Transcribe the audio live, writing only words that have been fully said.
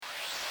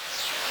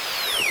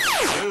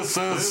This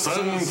is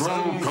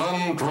Central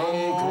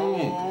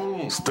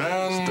Control.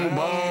 Stand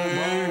by.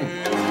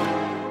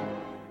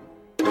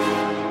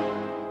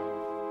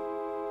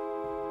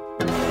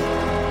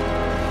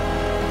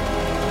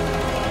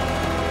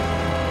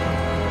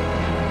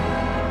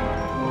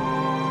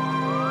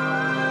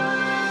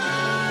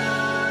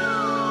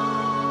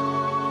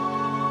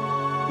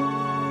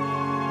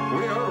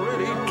 We are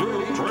ready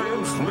to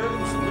transmit.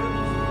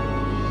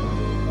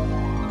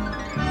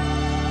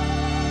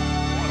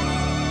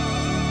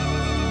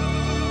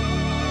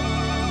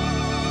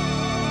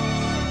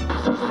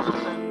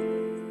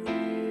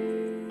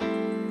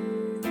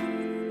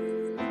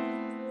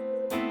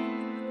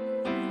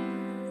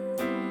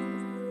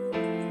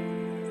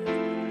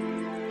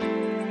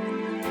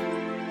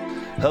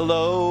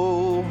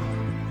 Hello?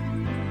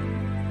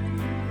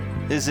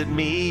 Is it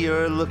me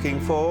you're looking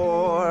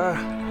for?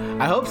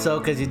 I hope so,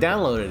 because you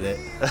downloaded it.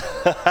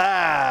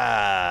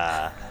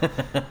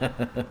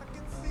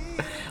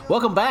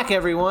 Welcome back,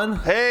 everyone.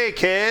 Hey,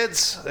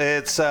 kids.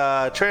 It's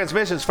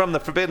transmissions from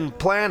the Forbidden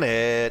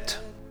Planet.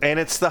 And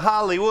it's the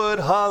Hollywood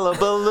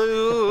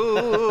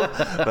Hullabaloo.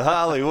 The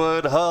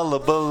Hollywood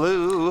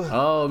Hullabaloo.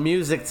 Oh,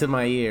 music to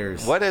my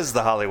ears. What is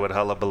the Hollywood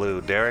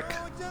Hullabaloo, Derek?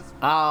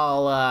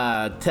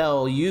 I'll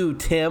tell you,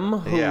 Tim,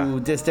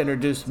 who just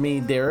introduced me,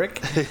 Derek.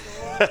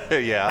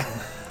 Yeah.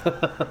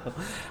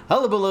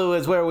 Hullabaloo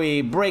is where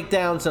we break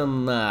down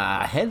some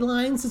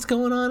headlines that's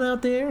going on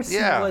out there. See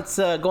what's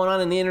going on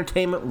in the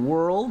entertainment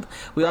world.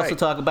 We also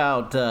talk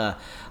about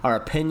our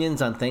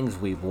opinions on things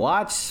we've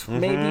watched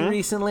maybe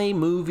recently,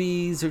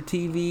 movies or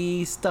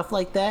TV, stuff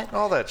like that.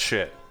 All that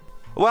shit.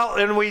 Well,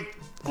 and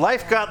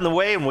life got in the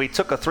way and we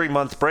took a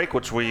 3-month break,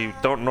 which we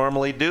don't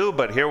normally do,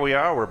 but here we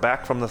are. We're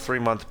back from the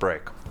 3-month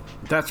break.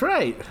 That's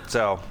right.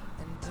 So,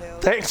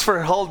 thanks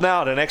for holding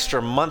out an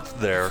extra month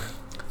there.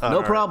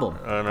 No problem.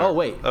 Oh,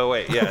 wait.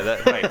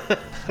 Yeah, right.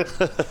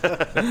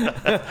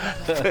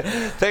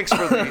 Thanks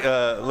for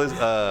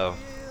the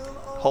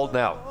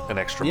holding out an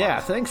extra month. Yeah,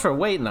 thanks for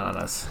waiting on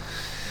us.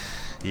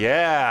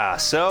 Yeah,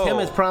 so... Tim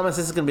has promised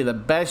this is going to be the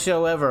best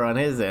show ever on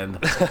his end.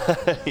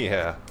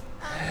 Yeah.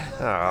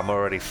 Oh, I'm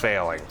already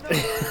failing.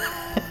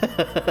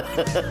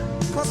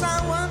 'Cause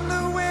I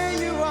wonder where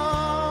you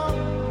are,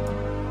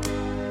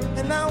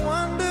 and I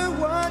wonder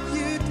what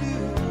you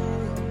do.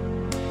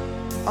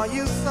 Are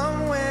you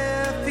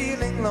somewhere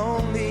feeling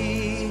lonely?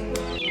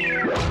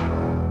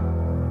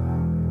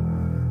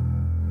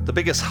 The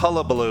biggest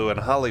hullabaloo in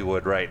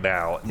Hollywood right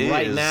now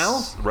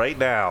is... Right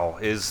now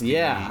is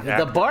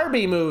the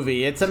Barbie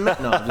movie. It's a... No,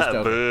 I'm just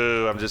joking.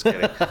 Boo, I'm just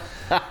kidding.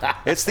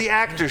 It's the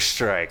actors'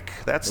 strike.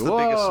 That's the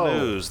biggest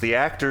news. The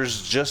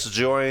actors just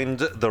joined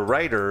the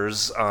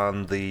writers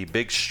on the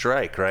big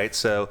strike, right?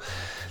 So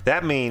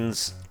that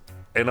means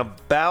in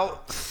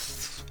about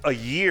a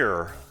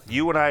year...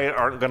 You and I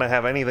aren't going to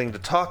have anything to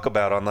talk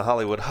about on the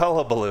Hollywood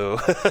Hullabaloo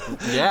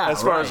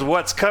as far as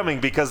what's coming,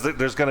 because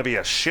there's going to be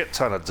a shit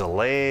ton of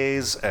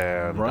delays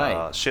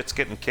and shit's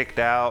getting kicked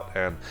out,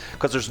 and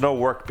because there's no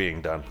work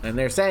being done. And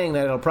they're saying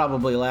that it'll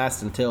probably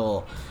last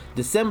until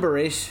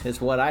December-ish is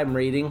what I'm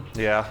reading.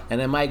 Yeah.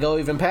 And it might go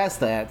even past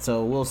that,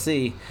 so we'll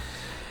see.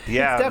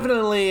 Yeah. It's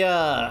definitely...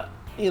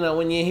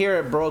 when you hear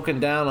it broken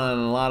down on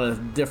a lot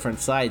of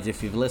different sides,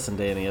 if you've listened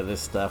to any of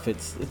this stuff,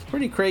 it's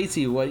pretty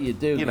crazy what you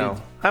do.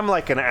 I'm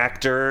like an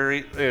actor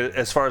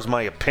as far as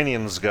my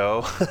opinions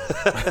go.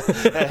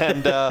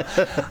 And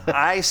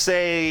I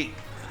say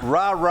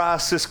rah-rah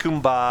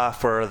siskumbah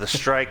for the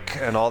strike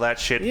and all that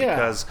shit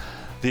because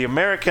the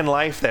American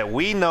life that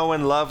we know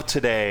and love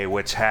today,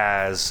 which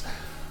has...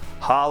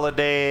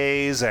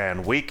 holidays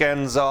and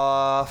weekends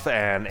off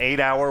and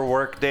 8-hour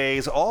work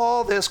days,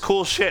 all this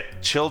cool shit.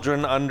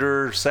 Children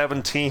under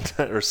 17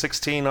 or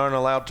 16 aren't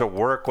allowed to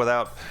work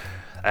without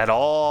at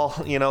all,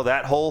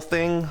 that whole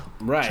thing.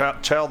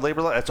 Right. Child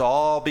labor, that's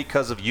all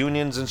because of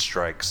unions and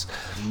strikes.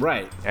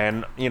 Right.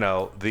 And,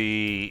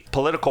 the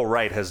political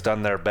right has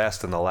done their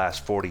best in the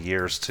last 40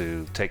 years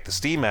to take the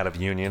steam out of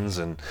unions,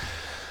 and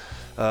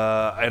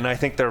I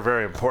think they're a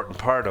very important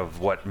part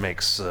of what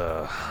makes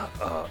a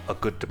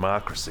good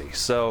democracy.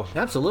 So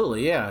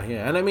absolutely, yeah.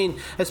 And I mean,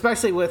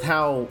 especially with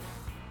how,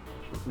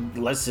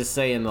 let's just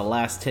say in the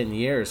last 10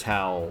 years,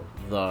 how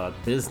the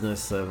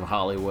business of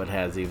Hollywood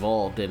has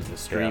evolved into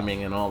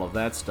streaming and all of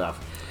that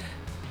stuff.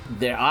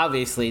 There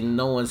obviously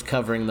no one's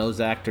covering those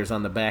actors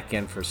on the back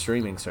end for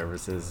streaming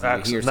services.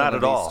 You hear some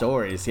of these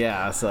stories,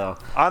 so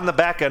on the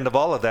back end of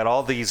all of that,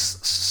 all these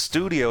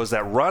studios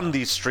that run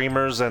these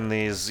streamers and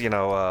these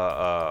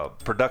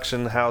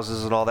production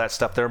houses and all that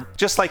stuff, they're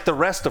just like the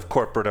rest of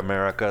corporate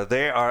America.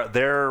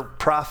 Their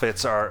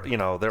profits are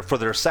for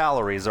their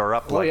salaries are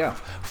up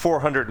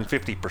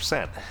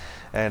 450%.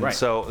 And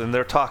and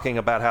they're talking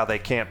about how they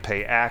can't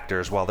pay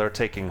actors while they're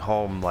taking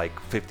home like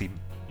 $50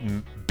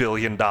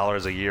 billion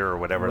a year or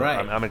whatever.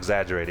 Right. I'm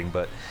exaggerating,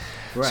 but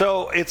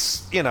so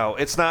it's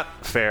it's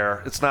not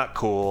fair, it's not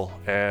cool,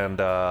 and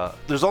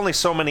there's only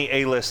so many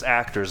A-list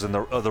actors, and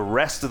the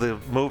rest of the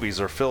movies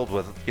are filled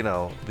with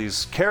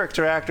these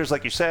character actors,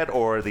 like you said,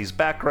 or these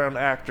background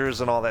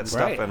actors and all that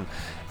stuff, and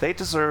they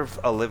deserve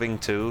a living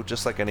too,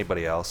 just like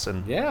anybody else.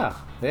 And yeah,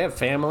 they have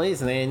families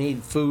and they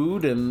need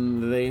food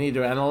and they need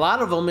to, and a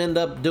lot of them end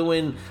up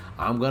doing,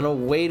 I'm going to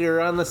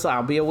waiter on the side.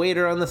 I'll be a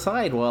waiter on the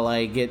side while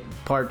I get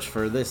parts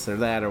for this or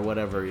that or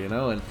whatever, you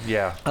know? And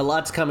yeah, a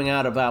lot's coming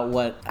out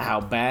about how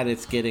bad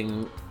it's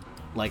getting.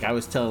 Like I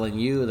was telling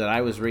you that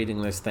I was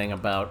reading this thing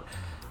about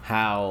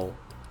how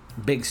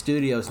big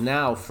studios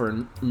now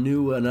for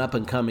new and up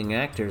and coming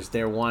actors,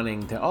 they're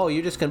wanting to, oh,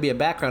 you're just going to be a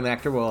background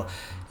actor. Well,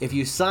 if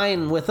you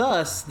sign with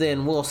us,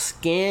 then we'll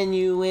scan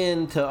you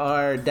into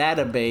our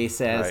database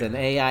as an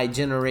AI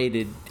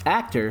generated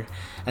actor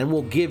and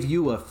we'll give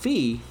you a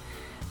fee.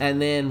 And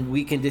then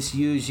we can just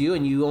use you,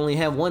 and you only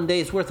have 1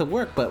 day's worth of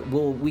work, but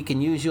we can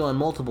use you on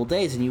multiple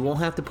days, and you won't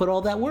have to put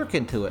all that work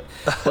into it.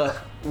 But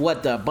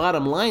what the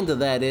bottom line to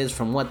that is,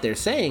 from what they're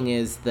saying,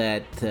 is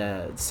that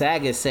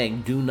SAG is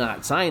saying do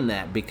not sign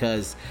that,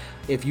 because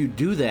if you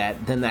do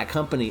that, then that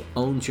company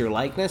owns your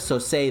likeness. So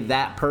say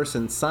that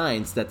person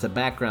signs that's a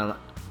background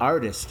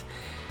artist,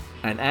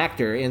 an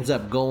actor ends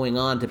up going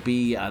on to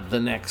be the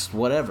next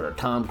whatever,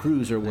 Tom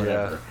Cruise or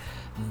whatever. Yeah.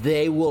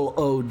 They will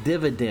owe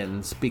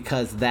dividends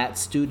because that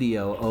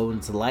studio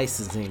owns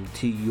licensing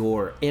to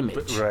your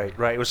image. Right.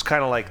 It was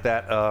kind of like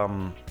that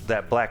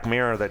that Black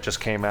Mirror that just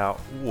came out,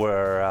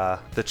 where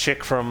the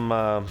chick from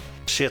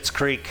Schitt's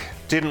Creek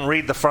didn't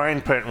read the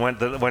fine print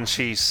when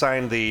she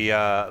signed the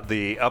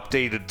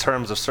updated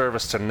terms of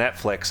service to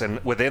Netflix, and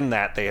within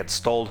that they had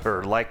stole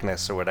her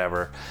likeness or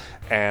whatever.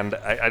 And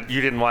you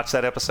didn't watch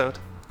that episode?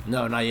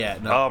 No, not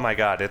yet. No. Oh my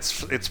God,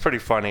 it's pretty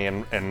funny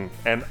and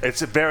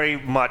it's very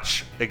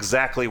much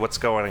exactly what's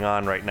going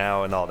on right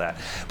now and all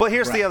that. But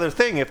here's the other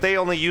thing: if they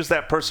only use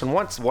that person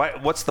once,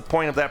 what's the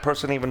point of that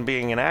person even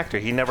being an actor?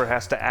 He never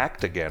has to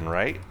act again,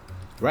 right?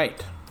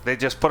 Right. They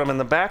just put him in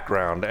the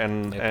background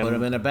and put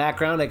him in the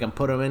background. They can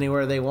put him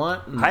anywhere they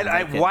want.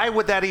 Why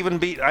would that even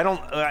be?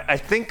 I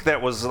think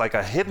that was like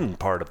a hidden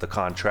part of the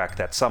contract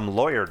that some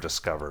lawyer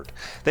discovered.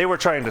 They were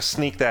trying to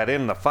sneak that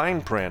in the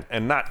fine print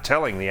and not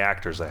telling the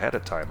actors ahead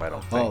of time. I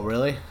don't think. Oh,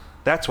 really?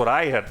 That's what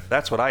I had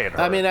heard.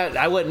 I mean,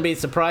 I wouldn't be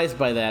surprised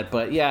by that,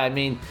 but yeah, I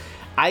mean,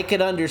 I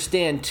could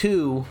understand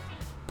too,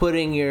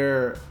 putting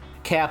your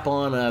cap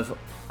on of,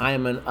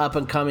 I'm an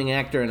up-and-coming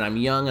actor, and I'm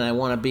young, and I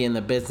want to be in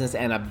the business,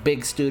 and a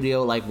big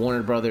studio like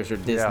Warner Brothers or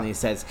Disney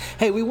says,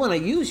 hey, we want to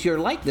use your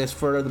likeness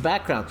for the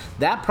background.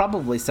 That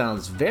probably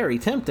sounds very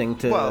tempting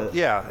to... Well,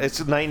 yeah, it's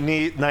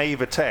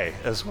naivete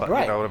as well,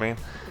 right. You know what I mean?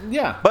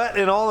 Yeah. But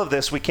in all of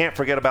this, we can't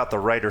forget about the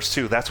writers,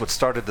 too. That's what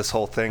started this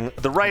whole thing.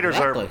 The writers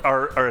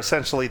are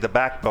essentially the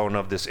backbone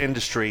of this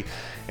industry,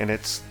 and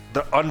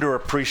they're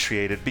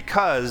underappreciated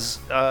because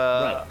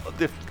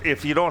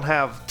if you don't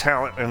have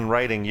talent in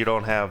writing, you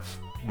don't have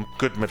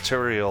good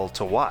material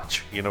to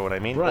watch, you know what I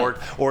mean? Right.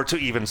 Or to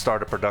even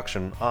start a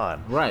production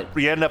on. Right.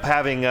 You end up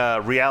having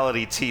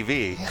reality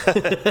TV.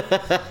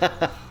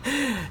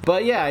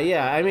 But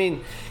yeah, I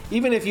mean,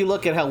 even if you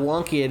look at how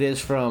wonky it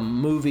is from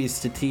movies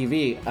to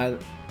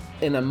TV,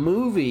 in a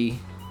movie,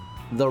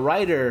 the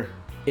writer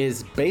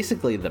is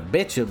basically the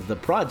bitch of the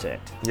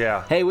project.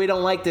 Yeah. Hey, we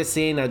don't like this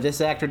scene, or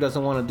this actor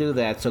doesn't want to do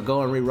that, so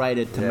go and rewrite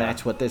it to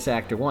match what this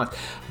actor wants.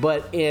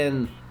 But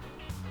in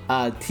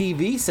a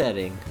TV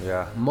setting,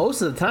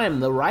 most of the time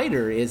the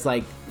writer is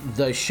like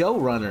the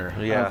showrunner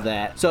of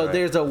that. So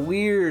there's a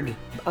weird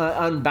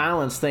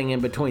unbalanced thing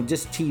in between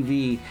just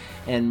TV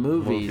and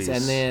movies.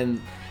 And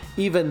then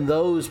even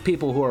those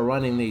people who are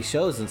running these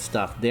shows and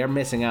stuff, they're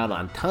missing out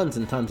on tons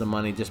and tons of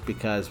money just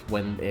because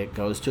when it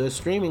goes to a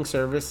streaming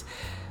service,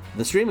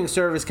 the streaming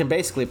service can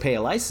basically pay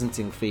a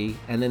licensing fee,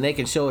 and then they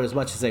can show it as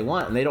much as they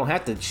want, and they don't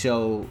have to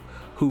show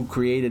who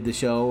created the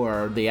show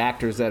or the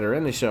actors that are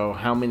in the show,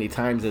 how many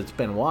times it's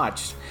been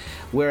watched.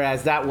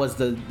 Whereas that was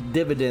the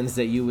dividends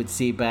that you would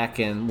see back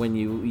in when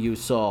you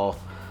saw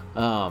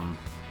the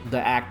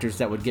actors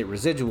that would get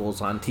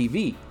residuals on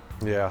TV.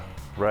 Yeah,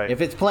 right.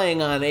 If it's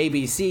playing on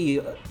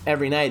ABC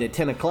every night at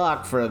 10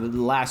 o'clock for the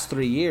last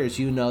 3 years,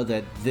 you know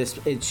that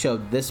it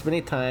showed this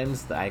many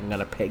times, I'm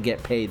going to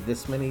get paid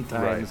this many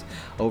times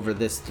over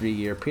this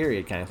 3-year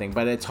period kind of thing.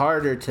 But it's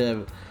harder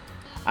to...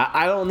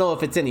 I don't know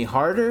if it's any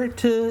harder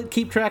to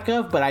keep track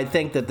of, but I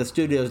think that the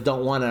studios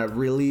don't want to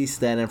release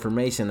that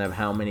information of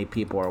how many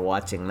people are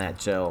watching that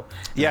show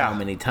and how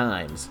many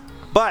times.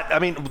 But, I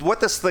mean, what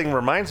this thing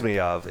reminds me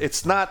of,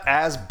 it's not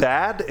as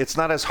bad, it's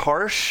not as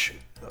harsh,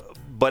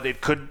 but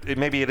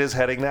maybe it is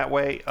heading that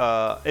way.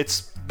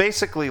 It's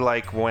basically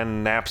like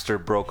when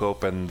Napster broke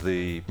open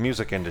the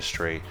music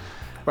industry.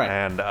 Right.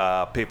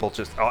 And people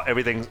just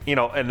everything,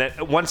 and then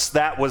once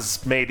that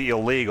was made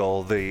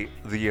illegal, the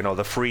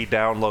free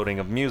downloading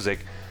of music,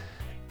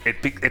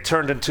 it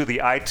turned into the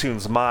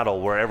iTunes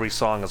model where every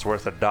song is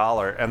worth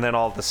 $1, and then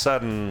all of a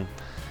sudden,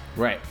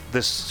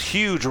 this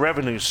huge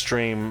revenue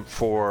stream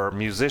for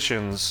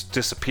musicians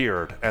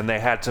disappeared, and they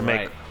had to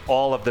make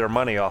all of their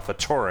money off of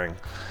touring.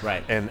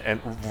 Right. And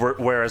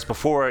whereas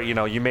before,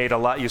 you made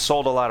you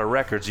sold a lot of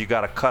records, you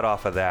got a cut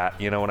off of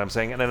that, you know what I'm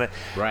saying? And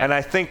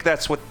I think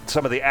that's what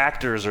some of the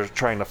actors are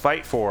trying to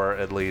fight for,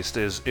 at least,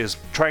 is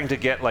trying to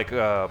get like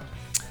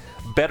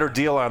better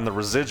deal on the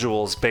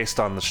residuals based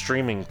on the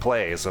streaming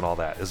plays and all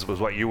that, was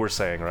what you were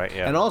saying, right?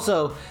 Yeah. And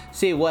also,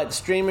 see what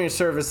streaming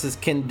services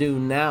can do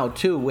now,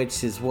 too,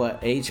 which is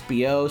what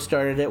HBO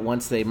started it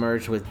once they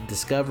merged with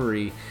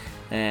Discovery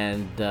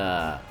and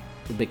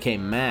it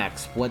became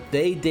Max. What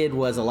they did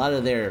was a lot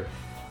of their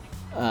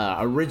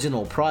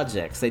original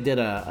projects. They did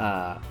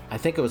I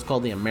think it was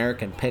called The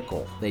American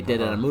Pickle. They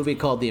did a movie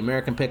called The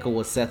American Pickle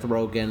with Seth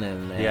Rogen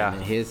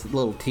and his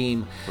little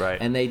team. Right.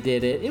 And they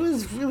did it. It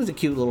was a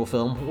cute little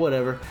film,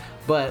 whatever.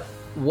 But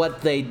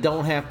what they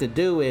don't have to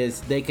do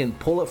is they can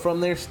pull it from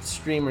their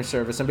streamer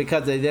service, and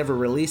because they never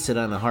released it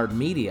on a hard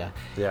media,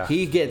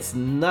 he gets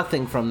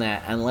nothing from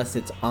that unless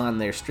it's on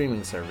their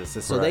streaming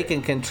services. So they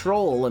can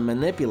control and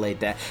manipulate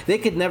that. They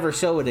could never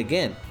show it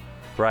again.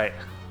 Right.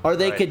 Or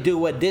they could do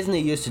what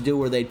Disney used to do,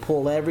 where they'd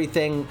pull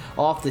everything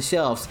off the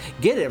shelves,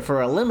 get it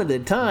for a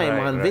limited time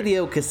on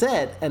video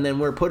cassette, and then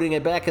we're putting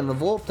it back in the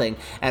vault thing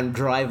and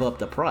drive up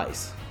the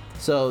price.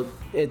 So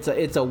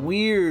it's a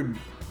weird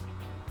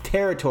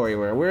territory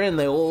where we're in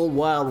the old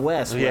Wild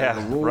West where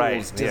the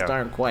rules just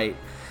aren't quite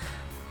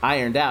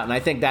ironed out. And I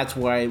think that's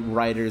why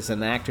writers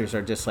and actors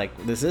are just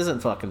like, this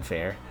isn't fucking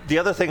fair. The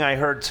other thing I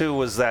heard, too,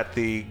 was that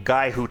the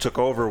guy who took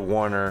over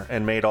Warner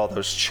and made all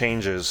those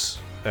changes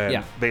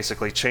and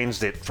basically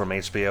changed it from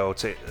HBO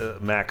to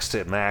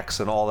Max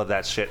and all of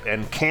that shit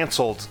and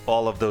canceled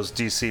all of those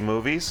DC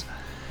movies.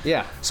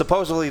 Yeah.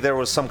 Supposedly there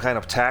was some kind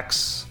of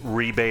tax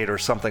rebate or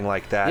something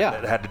like that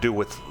that had to do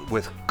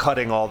with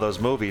cutting all those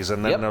movies,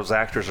 and then those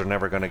actors are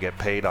never going to get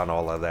paid on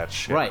all of that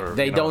shit. Right. Or,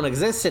 they don't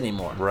exist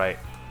anymore. Right.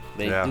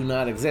 They do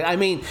not exist. I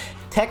mean,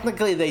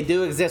 technically they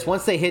do exist.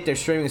 Once they hit their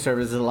streaming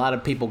services, a lot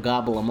of people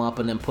gobble them up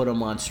and then put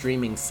them on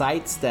streaming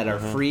sites that are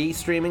free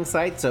streaming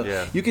sites.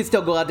 So you can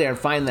still go out there and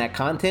find that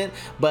content,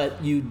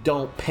 but you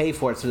don't pay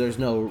for it, so there's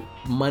no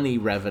money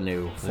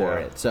revenue for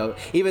it. So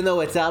even though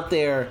it's out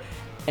there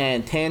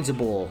and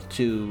tangible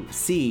to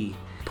see,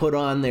 put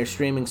on their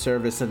streaming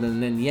service and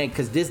then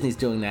because Disney's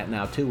doing that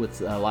now too with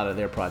a lot of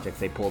their projects.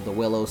 They pulled the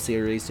Willow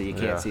series, so you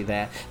can't see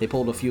that. They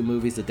pulled a few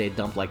movies that they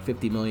dumped like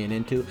 $50 million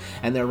into,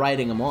 and they're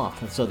writing them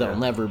off, so they'll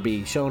never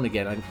be shown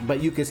again.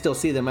 But you can still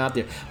see them out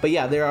there. But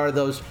yeah, there are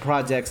those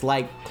projects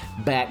like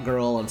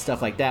Batgirl and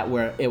stuff like that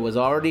where it was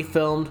already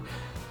filmed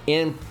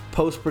in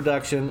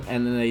post-production,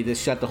 and then they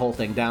just shut the whole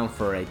thing down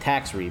for a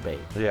tax rebate.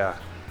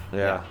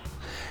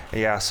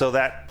 Yeah, so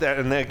that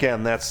and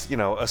again, that's, you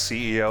know, a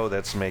CEO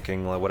that's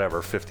making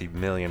whatever $50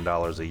 million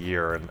a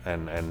year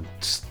and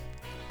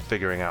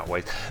figuring out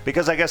ways.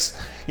 Because I guess,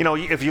 you know,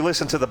 if you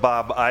listen to the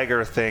Bob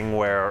Iger thing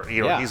where,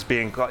 you know, he's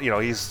being, you know,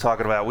 he's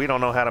talking about, we don't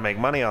know how to make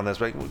money on this,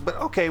 but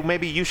okay,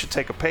 maybe you should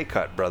take a pay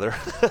cut, brother.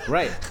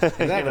 Right,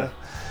 exactly. You know?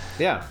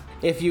 Yeah.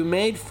 If you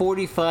made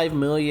 $45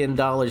 million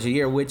a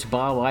year, which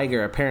Bob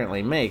Iger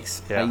apparently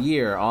makes a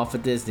year off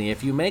of Disney,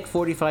 if you make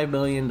 $45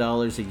 million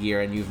a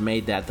year and you've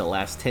made that the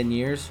last 10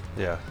 years,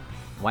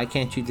 why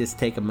can't you just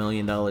take $1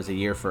 million a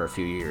year for a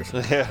few years?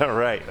 Yeah,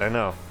 right. I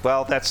know.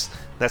 Well, that's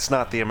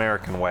not the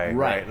American way.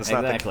 Right, it's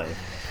exactly.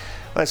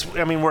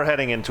 I mean, we're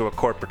heading into a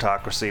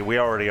corporatocracy. We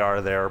already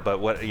are there,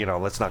 but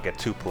let's not get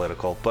too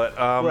political. But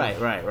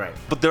right.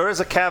 But there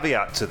is a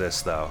caveat to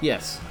this, though.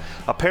 Yes.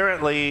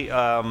 Apparently,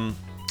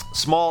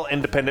 small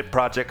independent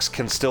projects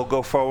can still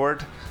go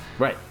forward.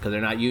 Right, because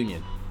they're not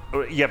union.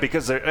 Yeah,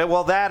 because they're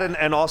that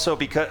and also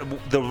because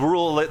the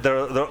rule,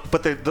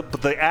 but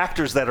the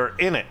actors that are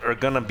in it are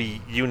gonna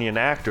be union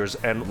actors,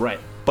 and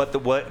But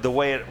the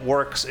way it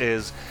works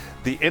is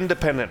the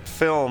independent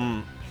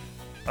film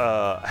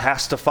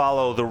has to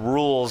follow the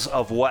rules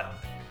of what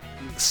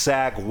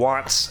SAG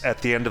wants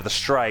at the end of the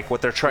strike,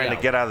 what they're trying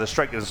to get out of the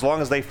strike. As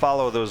long as they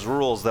follow those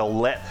rules, they'll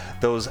let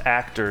those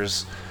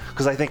actors.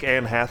 Because I think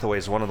Anne Hathaway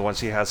is one of the ones.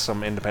 She has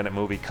some independent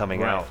movie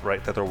coming out,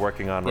 that they're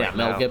working on right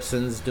now. Mel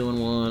Gibson's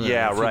doing one.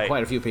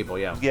 Quite a few people,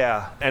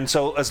 Yeah, and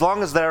so as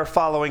long as they're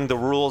following the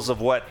rules of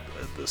what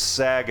the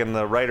SAG and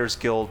the Writers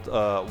Guild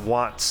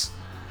wants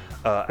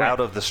out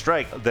of the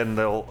strike, then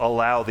they'll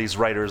allow these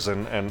writers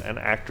and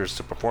actors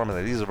to perform in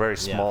it. These are very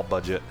small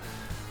budget,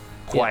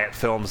 quiet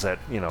films that,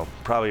 you know,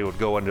 probably would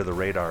go under the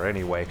radar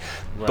anyway.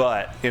 Right.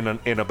 But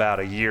in about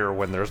a year,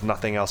 when there's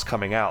nothing else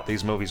coming out,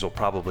 these movies will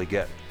probably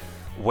get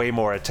way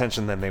more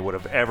attention than they would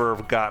have ever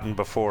gotten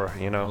before,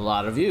 you know? A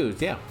lot of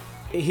views,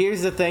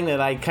 Here's the thing that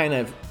I kind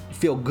of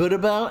feel good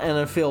about and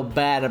I feel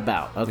bad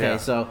about, okay?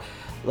 So,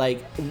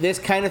 like, this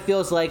kind of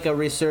feels like a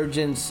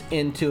resurgence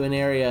into an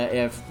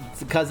area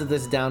because of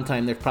this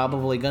downtime, there's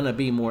probably going to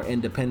be more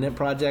independent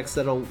projects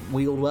that'll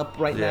wheel up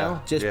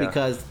now, just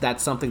because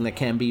that's something that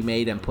can be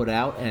made and put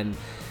out, and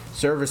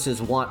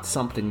services want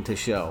something to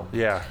show.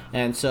 Yeah.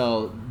 And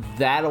so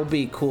that'll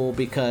be cool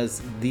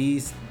because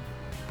these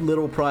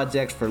little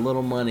projects for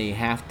little money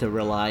have to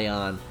rely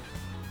on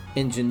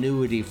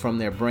ingenuity from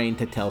their brain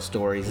to tell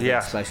stories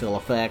and special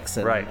effects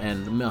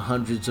and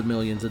hundreds of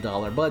millions of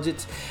dollar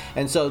budgets.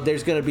 And so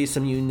there's going to be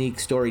some unique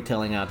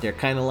storytelling out there,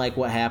 kind of like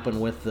what happened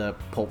with the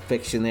Pulp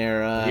Fiction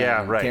era,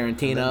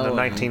 Tarantino, the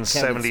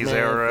 1970s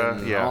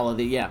era, all of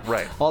the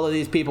all of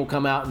these people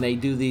come out and they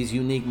do these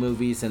unique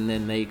movies, and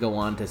then they go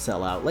on to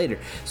sell out later.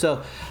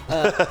 So,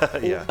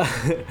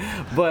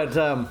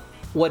 but.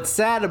 What's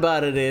sad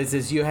about it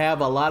is you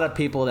have a lot of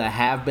people that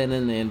have been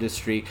in the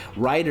industry,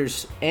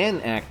 writers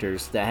and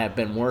actors that have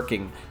been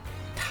working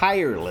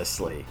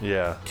tirelessly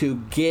to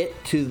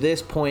get to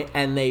this point,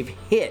 and they've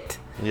hit.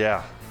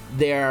 Yeah.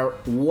 They're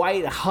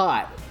white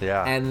hot.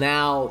 Yeah. And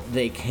now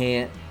they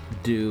can't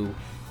do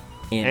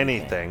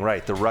anything.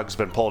 Right. The rug's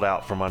been pulled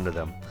out from under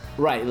them.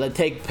 Right. Let's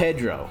take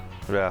Pedro.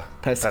 Yeah.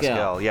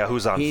 Pascal. Yeah,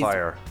 who's on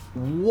fire.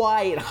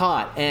 White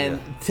hot, and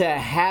to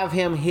have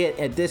him hit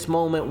at this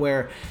moment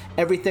where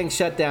everything's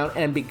shut down,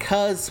 and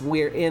because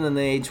we're in an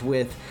age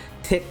with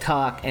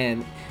TikTok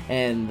and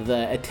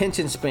the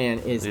attention span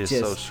is just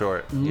so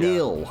short,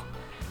 nil,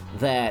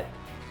 that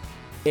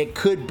it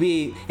could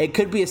be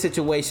a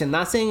situation,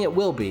 not saying it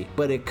will be,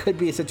 but it could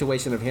be a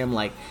situation of him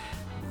like,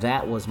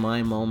 that was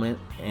my moment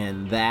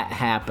and that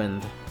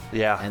happened,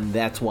 and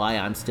that's why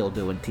I'm still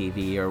doing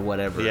TV or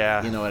whatever.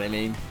 You know what I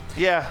mean?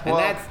 Yeah, well,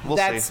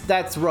 and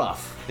that's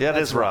rough. Yeah, it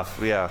is rough.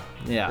 Yeah.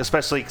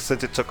 Especially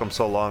since it took him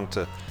so long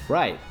to.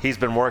 Right. He's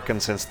been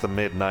working since the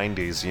mid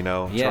 '90s,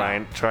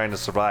 trying to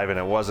survive, and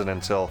it wasn't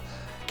until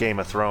Game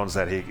of Thrones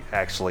that he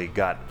actually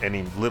got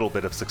any little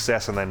bit of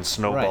success, and then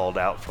snowballed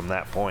out from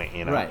that point.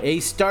 Right.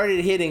 He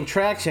started hitting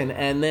traction,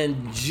 and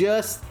then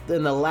just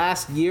in the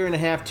last year and a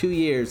half, 2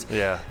 years,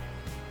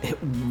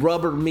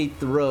 rubber meet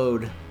the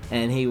road.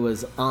 And he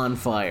was on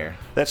fire.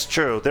 That's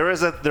true. There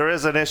is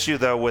an issue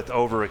though with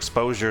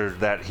overexposure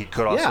that he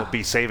could also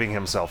be saving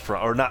himself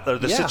from, or not. Or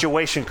the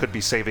situation could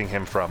be saving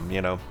him from.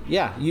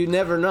 Yeah, you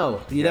never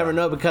know. You never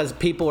know, because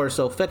people are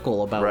so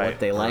fickle about what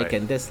they like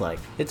and dislike.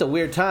 It's a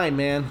weird time,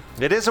 man.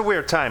 It is a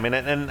weird time,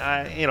 and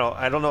I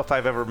I don't know if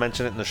I've ever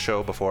mentioned it in the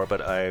show before, but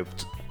I've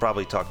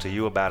probably talked to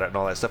you about it and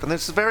all that stuff. And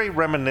it's very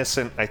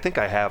reminiscent. I think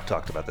I have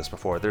talked about this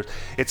before.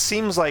 It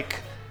seems like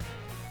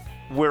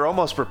we're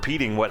almost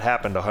repeating what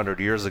happened 100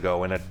 years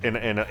ago in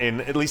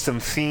at least in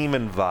theme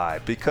and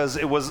vibe, because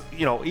it was,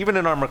 even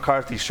in our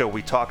McCarthy show,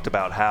 we talked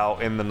about how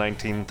in the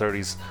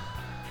 1930s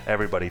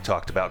everybody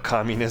talked about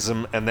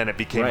communism, and then it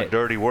became a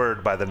dirty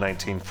word by the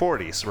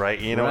 1940s, right?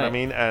 You know what I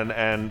mean?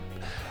 And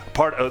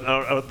part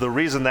of the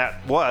reason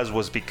that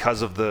was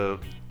because of the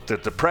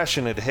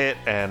depression had hit,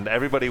 and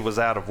everybody was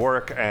out of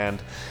work, and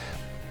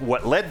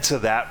what led to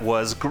that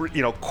was,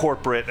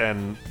 corporate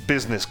and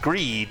business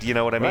greed, you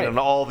know what I mean? And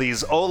all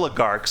these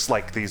oligarchs,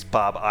 like these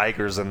Bob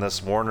Igers and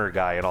this Warner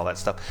guy and all that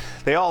stuff,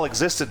 they all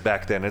existed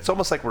back then. It's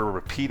almost like we're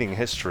repeating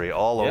history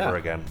all over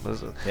again.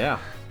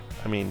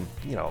 I mean,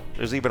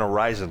 there's even a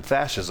rise in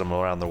fascism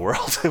around the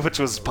world, which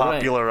was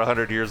popular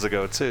 100 years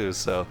ago too.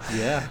 So,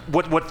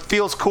 what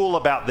feels cool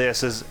about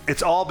this is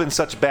it's all been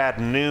such bad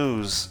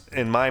news,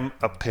 in my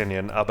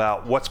opinion,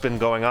 about what's been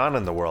going on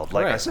in the world.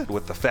 Like I said,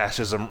 with the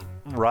fascism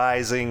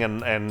rising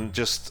and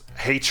just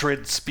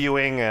hatred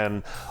spewing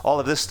and all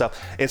of this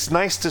stuff. It's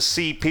nice to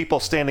see people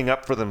standing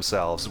up for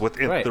themselves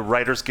within the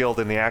Writers Guild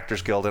and the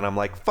Actors Guild, and I'm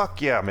like,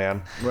 fuck yeah,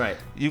 man. Right.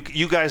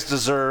 You guys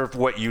deserve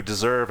what you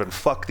deserve, and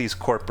fuck these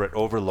corporate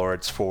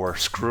overlords for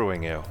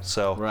screwing you.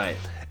 So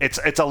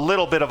it's a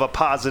little bit of a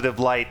positive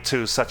light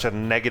to such a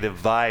negative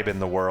vibe in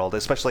the world,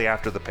 especially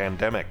after the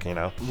pandemic,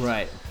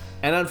 Right.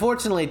 And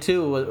unfortunately,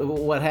 too,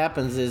 what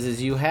happens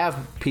is you have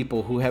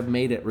people who have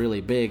made it really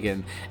big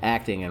in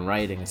acting and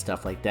writing and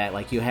stuff like that.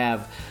 Like you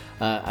have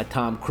a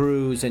Tom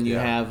Cruise, and you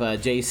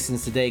have Jason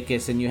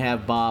Sudeikis, and you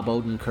have Bob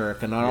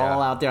Odenkirk, and they're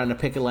all out there on the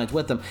picket lines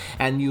with them.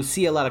 And you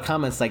see a lot of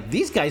comments like,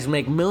 these guys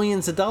make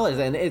millions of dollars,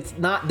 and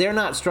they're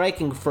not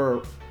striking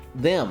for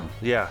them.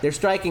 They're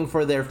striking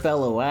for their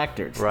fellow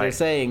actors. They're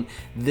saying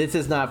this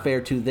is not fair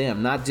to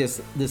them, not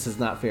just this is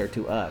not fair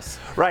to us.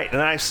 Right.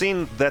 And I've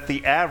seen that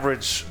the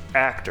average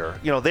actor,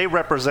 they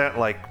represent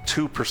like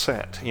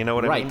 2%, you know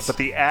what I mean? But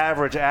the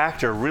average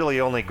actor really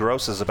only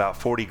grosses about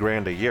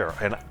 $40,000 a year.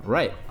 And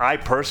I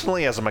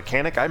personally, as a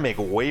mechanic, I make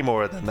way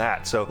more than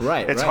that. So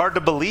it's hard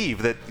to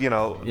believe that,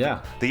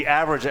 the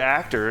average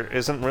actor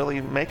isn't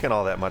really making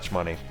all that much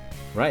money.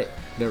 Right,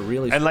 they're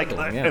really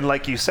struggling, and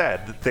like you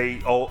said, they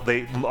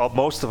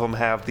most of them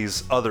have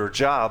these other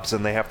jobs,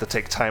 and they have to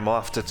take time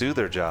off to do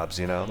their jobs,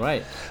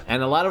 Right,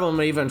 and a lot of them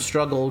even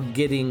struggle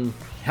getting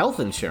health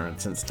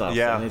insurance and stuff.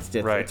 Yeah, and it's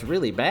just, it's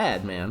really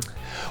bad, man.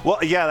 Well,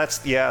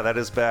 that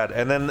is bad.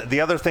 And then the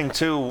other thing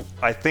too,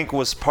 I think,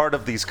 was part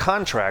of these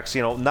contracts.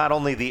 Not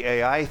only the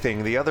AI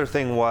thing, the other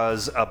thing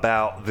was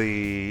about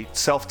the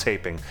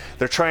self-taping.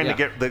 They're trying to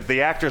get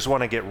the actors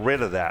want to get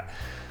rid of that.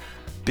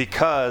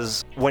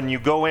 Because when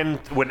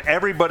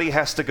everybody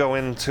has to go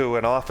into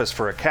an office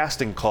for a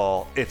casting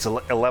call, it's a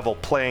level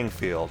playing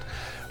field.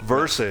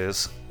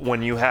 Versus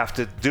when you have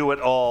to do it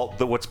all,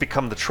 what's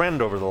become the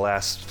trend over the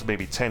last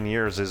maybe 10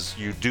 years is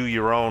you do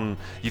your own,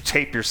 you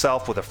tape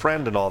yourself with a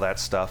friend and all that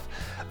stuff,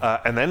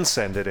 and then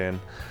send it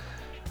in.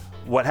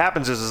 what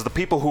happens is the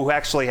people who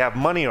actually have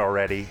money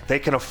already, they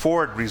can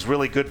afford these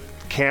really good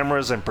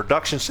cameras and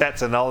production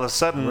sets, and all of a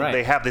sudden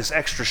they have this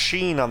extra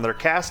sheen on their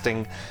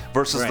casting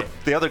versus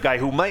the other guy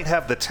who might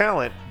have the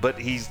talent, but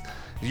he's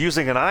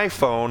using an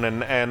iPhone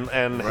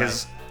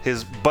and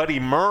his buddy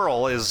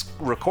Merle is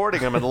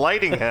recording him and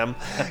lighting him,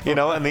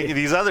 and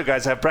these other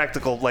guys have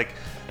practical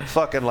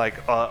fucking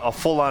a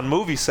full-on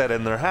movie set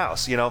in their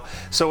house,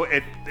 So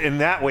in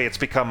that way, it's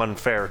become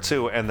unfair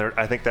too. And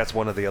I think that's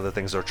one of the other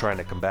things they're trying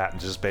to combat, and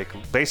just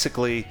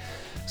basically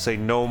say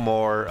no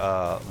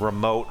more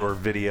remote or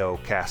video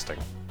casting.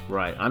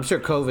 Right. I'm sure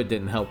COVID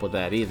didn't help with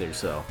that either.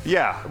 So.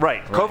 Yeah.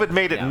 Right. COVID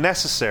made it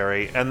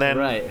necessary, and then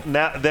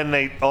then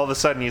they all of a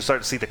sudden you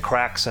start to see the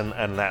cracks in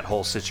that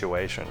whole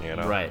situation.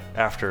 Right.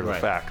 After the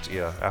fact.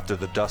 Yeah. After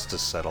the dust is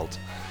settled.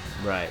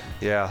 Right.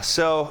 Yeah.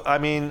 So, I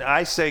mean,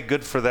 I say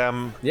good for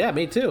them. Yeah,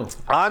 me too.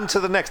 On to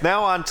the next.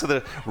 Now on to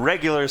the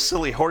regular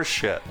silly horse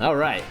shit. All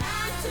right.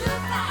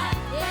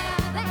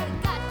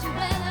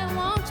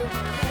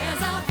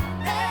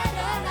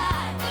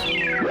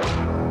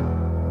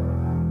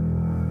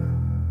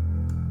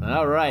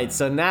 All right,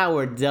 so now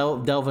we're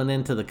delving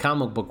into the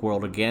comic book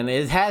world again.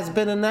 It has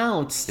been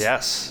announced.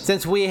 Yes.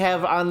 Since we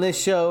have on this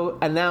show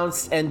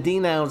announced and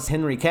denounced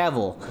Henry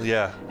Cavill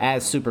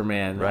as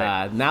Superman.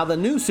 Right. Now the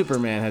new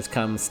Superman has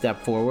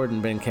stepped forward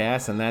and been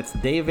cast, and that's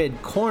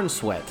David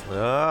Cornsweet.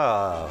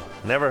 Oh,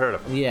 never heard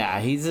of him. Yeah,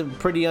 he's a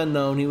pretty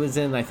unknown. He was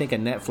in, I think, a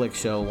Netflix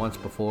show once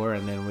before,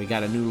 and then we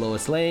got a new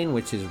Lois Lane,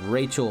 which is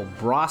Rachel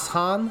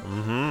Brosnahan.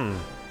 Mm-hmm.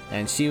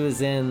 And she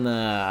was in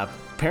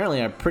apparently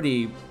a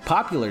pretty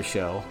popular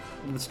show.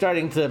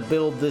 Starting to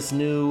build this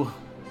new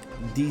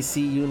DC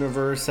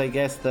universe, I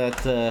guess,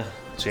 that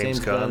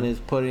James Gunn is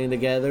putting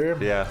together.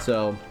 Yeah.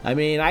 So, I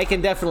mean, I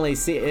can definitely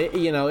see it.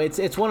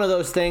 It's one of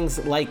those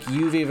things, like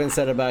you've even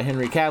said about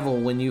Henry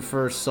Cavill, when you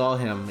first saw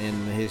him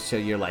in his show,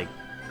 you're like,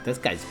 this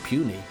guy's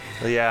puny.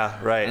 Yeah,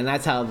 right. And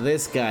that's how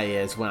this guy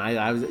is. When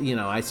I was,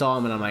 I saw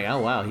him and I'm like, oh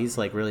wow, he's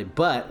like really.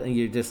 But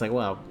you're just like,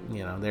 well,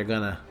 they're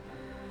gonna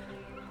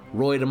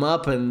roid him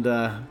up and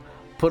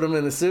put him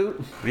in a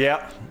suit.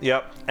 Yep.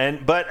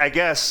 But I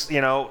guess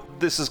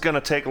this is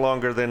gonna take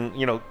longer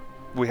than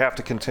we have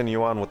to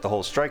continue on with the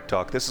whole strike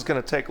talk. This is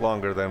gonna take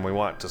longer than we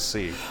want to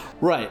see.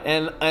 Right,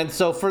 and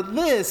so for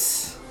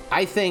this,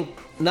 I think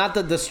not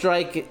that the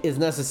strike is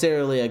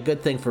necessarily a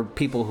good thing for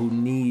people who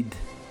need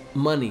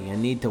money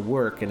and need to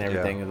work and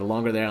everything. Yeah. And the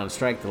longer they're on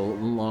strike, the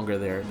longer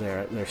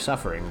they're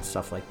suffering and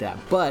stuff like that.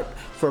 But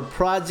for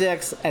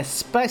projects,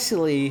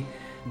 especially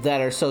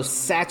that are so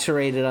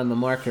saturated on the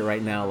market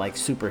right now, like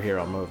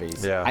superhero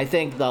movies, I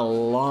think the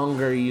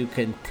longer you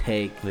can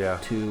take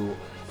to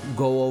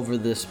go over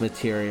this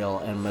material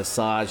and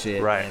massage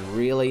it and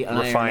really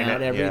iron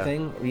out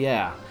everything,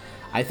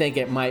 I think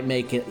it might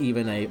make it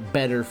even a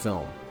better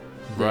film.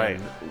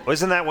 Right.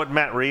 Isn't that what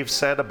Matt Reeves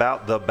said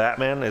about the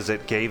Batman? Is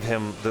it gave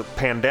him, the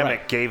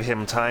pandemic gave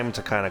him time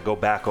to kind of go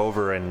back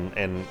over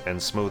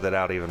and smooth it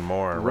out even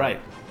more. Right.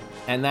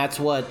 And that's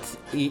what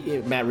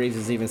Matt Reeves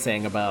is even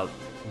saying about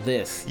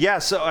this. Yeah,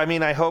 so I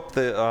mean, I hope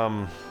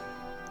that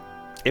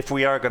if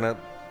we are going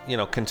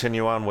to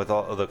continue on with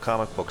all of the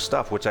comic book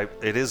stuff, which it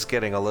is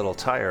getting a little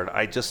tired,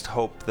 I just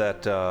hope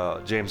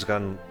that James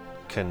Gunn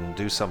can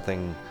do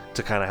something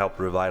to kind of help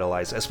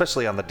revitalize,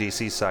 especially on the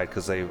DC side,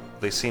 because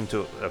they seem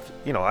to have,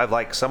 I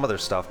like some of their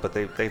stuff, but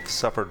they've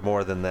suffered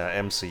more than the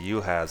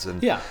MCU has,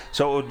 and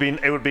so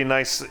it would be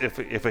nice if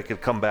it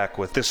could come back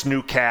with this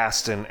new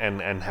cast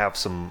and have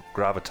some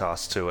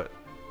gravitas to it.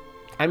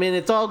 I mean,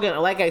 it's all gonna,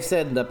 like I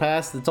said in the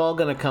past, it's all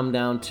gonna come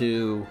down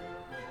to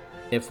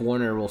if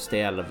Warner will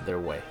stay out of their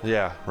way.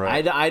 Yeah,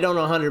 right. I don't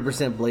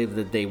 100% believe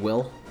that they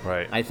will.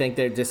 Right. I think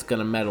they're just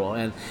gonna meddle,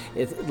 and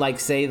it's like,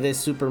 say, this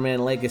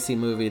Superman Legacy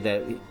movie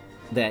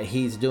that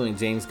he's doing,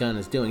 James Gunn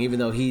is doing, even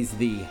though he's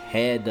the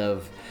head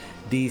of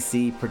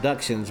DC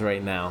Productions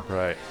right now.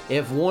 Right.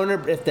 If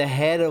the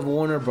head of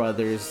Warner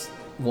Brothers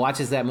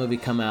watches that movie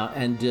come out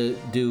and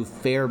do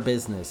fair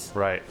business,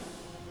 right,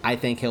 I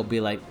think he'll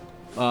be like,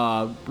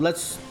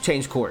 let's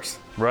change course.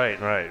 Right.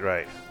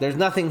 There's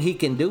nothing he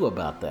can do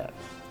about that.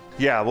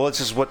 Yeah, well, it's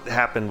just what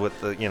happened with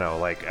the,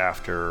 like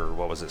after,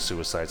 what was it,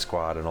 Suicide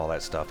Squad and all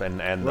that stuff,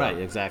 and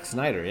right, Zack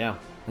Snyder, yeah.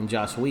 And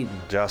Joss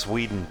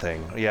Whedon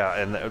thing, yeah,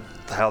 and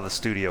how the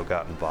studio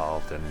got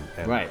involved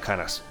and kind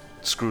of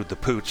screwed the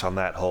pooch on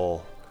that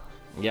whole.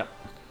 Yep.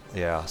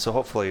 Yeah, so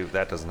hopefully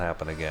that doesn't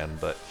happen again,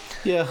 but.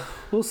 Yeah,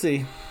 we'll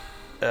see.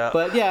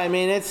 But yeah, I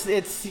mean, it's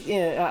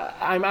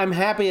I'm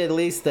happy at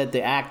least that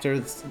the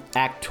actors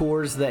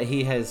that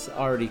he has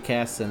already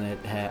cast in it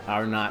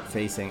are not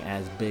facing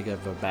as big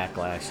of a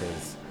backlash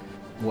as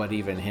what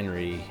even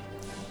Henry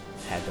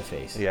had to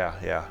face.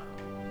 Yeah.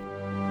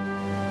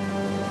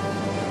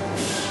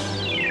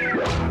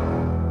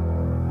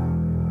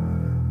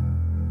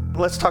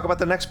 Let's talk about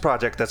the next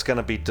project that's going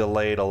to be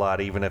delayed a lot,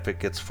 even if it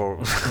gets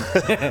forward.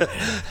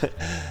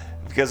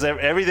 Because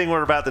everything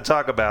we're about to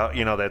talk about,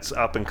 that's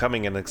up and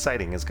coming and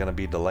exciting is going to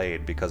be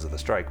delayed because of the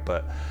strike.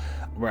 But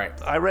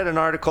I read an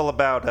article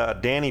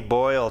about Danny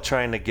Boyle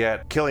trying to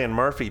get Cillian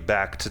Murphy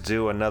back to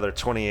do another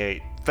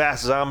 28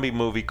 fast zombie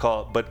movie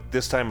called, but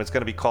this time it's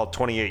going to be called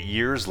 28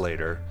 Years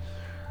Later.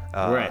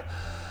 Right.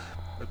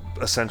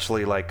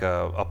 Essentially like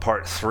a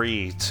part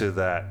 3 to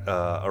that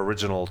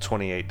original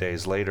 28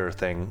 Days Later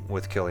thing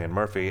with Cillian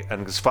Murphy,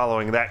 and it's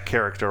following that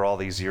character all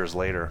these years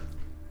later.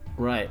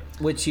 Right.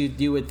 Which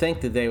you would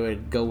think that they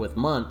would go with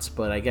months,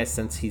 but I guess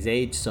since he's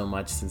aged so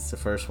much since the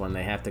first one,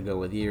 they have to go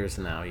with years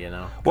now, you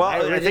know? Well,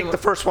 I think the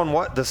first one,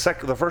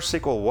 the first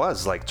sequel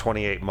was like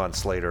 28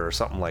 months later or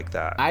something like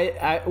that.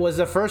 I was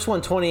the first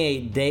one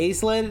 28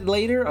 days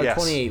later or Yes.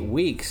 28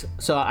 weeks?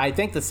 So I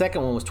think the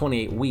second one was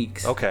 28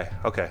 weeks. Okay.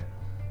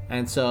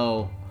 And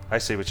so... I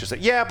see what you're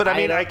saying. Yeah, but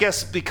I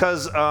guess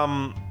because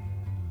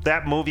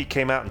that movie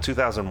came out in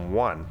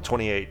 2001,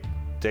 28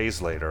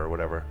 Days Later or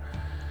whatever.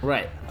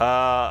 Right.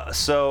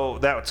 So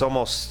that's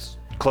almost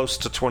close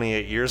to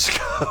 28 years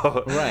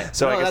ago. Right.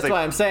 So no, I guess that's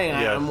why I'm saying.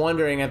 yeah. I'm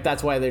wondering if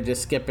that's why they're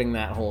just skipping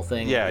that whole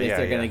thing. Yeah, if yeah,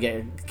 they're yeah. going to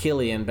get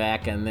Cillian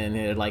back, and then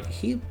they're like,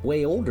 he's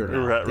way older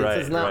now.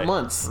 This is not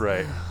months.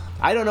 Right.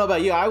 I don't know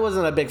about you. I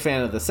wasn't a big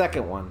fan of the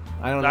second one.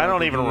 I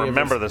don't even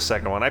remember the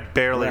second one. I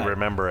barely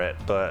remember it,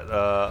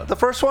 but the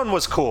first one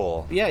was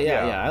cool. Yeah.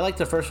 I liked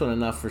the first one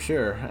enough for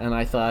sure, and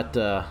I thought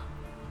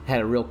had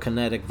a real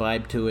kinetic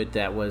vibe to it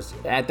that was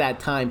at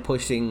that time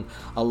pushing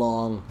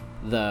along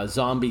the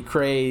zombie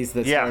craze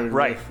that started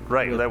right.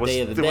 with That was Day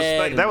of the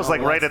Dead that was and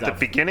like all right that at the stuff.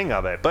 beginning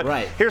of it. But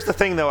Right. here's the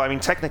thing, though. I mean,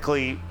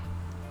 technically,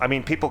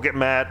 people get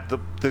mad. The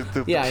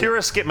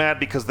purists get mad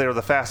because they're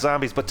the fast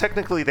zombies, but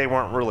technically they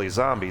weren't really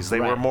zombies. They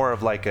were more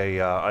of like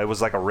it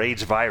was like a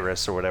rage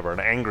virus or whatever, an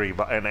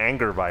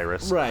anger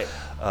virus. Right.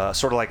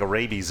 Sort of like a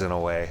rabies in a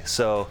way.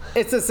 So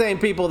It's the same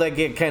people that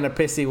get kind of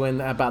pissy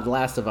about The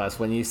Last of Us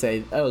when you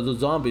say, "Oh, the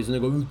zombies," and they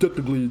go, "Well,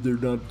 technically they're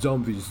not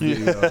zombies." You're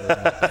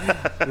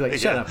like,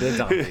 shut up, they're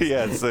zombies.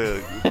 yeah, it's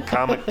the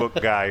comic book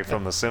guy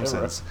from The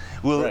Simpsons.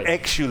 Well, Right.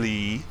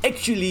 actually,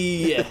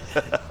 yeah.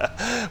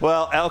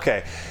 well,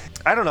 okay.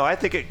 I don't know. I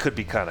think it could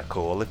be kind of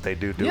cool if they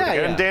do it again.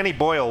 Yeah. And Danny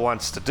Boyle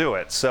wants to do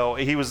it, so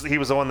he was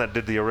the one that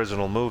did the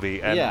original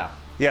movie. And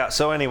yeah.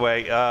 So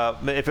anyway,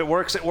 if it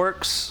works, it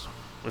works.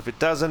 If it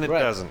doesn't, it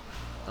doesn't.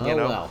 Oh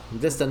well,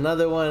 just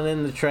another one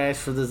in the trash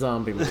for the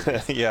zombie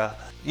movie. Yeah.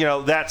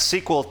 That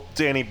sequel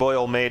Danny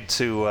Boyle made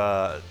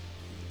to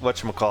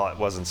whatchamacallit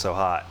wasn't so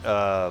hot.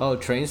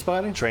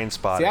 Trainspotting?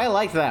 Trainspotting. See, I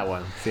like that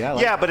one.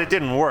 But it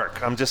didn't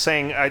work. I'm just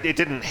saying it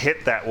didn't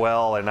hit that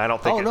well, and I don't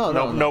think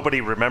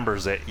nobody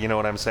remembers it. You know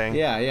what I'm saying?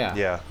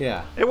 Yeah.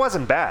 It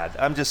wasn't bad.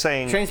 I'm just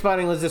saying.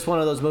 Trainspotting was just one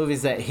of those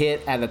movies that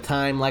hit at a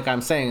time, like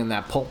I'm saying, in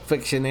that Pulp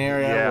Fiction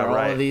area where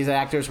all of these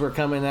actors were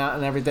coming out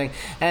and everything.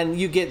 And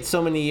you get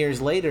so many years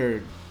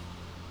later,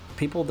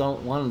 people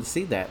don't want to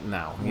see that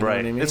now. You know what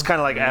I mean? It's kind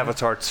of like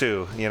Avatar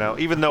 2,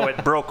 even though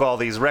it broke all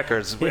these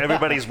records,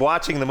 everybody's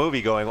watching the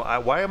movie going,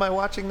 why am I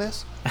watching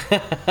this?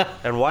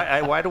 And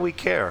why do we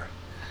care?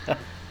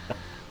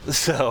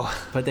 So.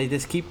 But they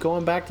just keep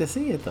going back to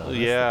see it, though.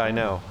 Yeah, I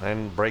know.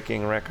 And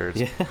breaking records.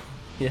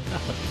 Yeah.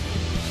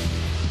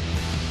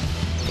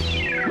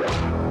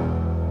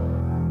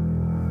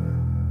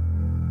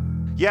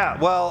 Yeah,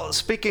 well,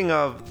 speaking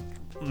of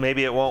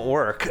maybe it won't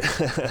work,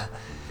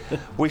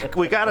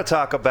 we got to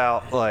talk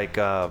about like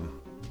how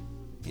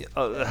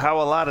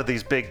a lot of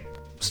these big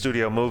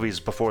studio movies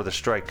before the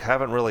strike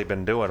haven't really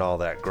been doing all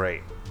that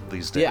great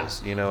these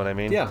days. Yeah. You know what I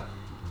mean? Yeah.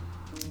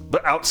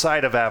 But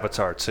outside of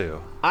Avatar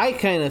 2. I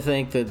kind of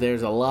think that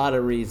there's a lot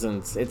of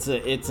reasons. It's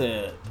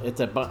a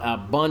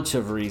bunch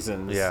of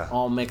reasons,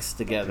 all mixed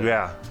together.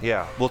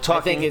 Yeah.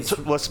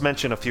 Let's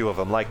mention a few of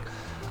them. Like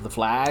The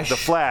Flash. The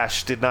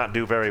Flash did not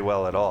do very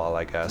well at all,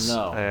 I guess.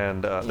 No.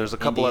 And there's a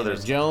couple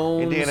others.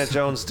 Indiana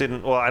Jones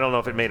didn't. Well, I don't know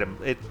if it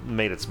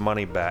made its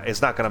money back.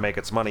 It's not going to make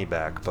its money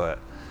back, but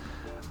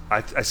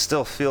I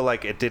still feel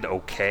like it did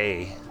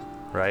okay,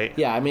 right?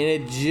 Yeah, I mean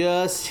it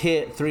just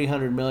hit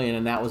 $300 million,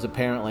 and that was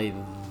apparently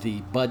the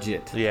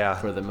budget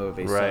for the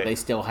movie. Right. So they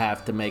still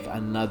have to make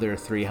another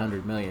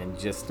 $300 million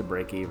just to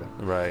break even.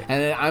 Right.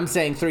 And then I'm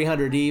saying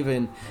 300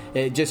 even.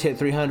 It just hit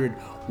 300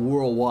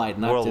 worldwide,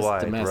 not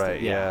just domestic.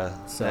 Right,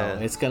 yeah. So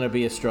it's going to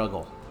be a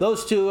struggle.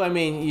 Those two, I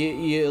mean,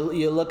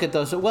 you look at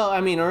those. Well,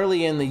 I mean,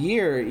 early in the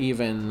year,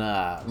 even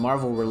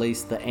Marvel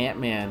released the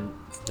Ant-Man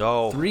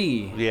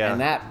 3, and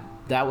that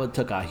one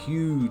took a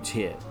huge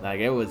hit. Like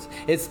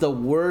it's the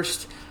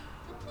worst.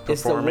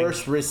 It's the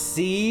worst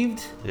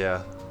received.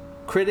 Yeah.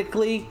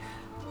 Critically,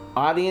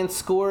 audience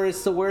score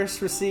is the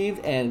worst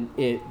received, and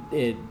it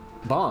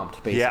bombed,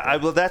 basically. Yeah,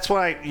 well, that's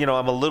why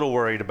I'm a little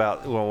worried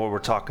about when we're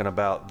talking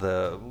about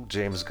the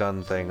James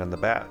Gunn thing and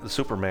the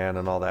Superman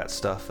and all that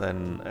stuff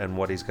and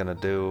what he's going to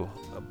do.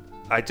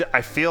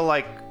 I feel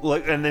like,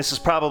 and this is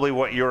probably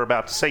what you're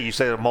about to say. You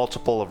say a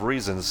multiple of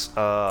reasons.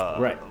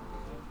 Right.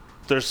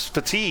 There's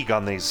fatigue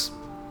on these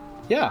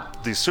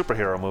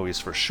superhero movies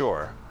for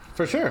sure.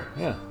 For sure,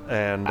 yeah.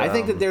 And I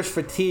think that there's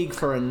fatigue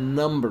for a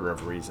number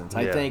of reasons.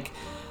 I think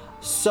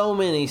so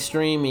many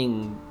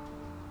streaming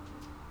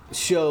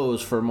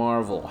shows for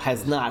Marvel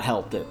has not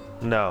helped it.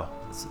 No.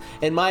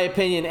 in my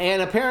opinion,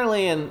 and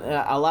apparently in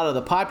a lot of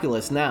the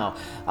populace now,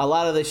 a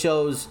lot of the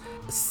shows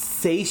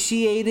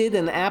satiated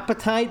an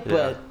appetite,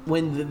 but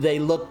when they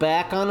look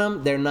back on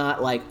them, they're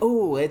not like,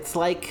 oh, it's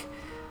like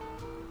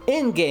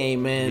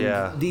Endgame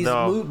and these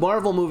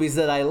Marvel movies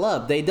that I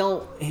love. They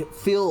don't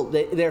feel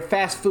they're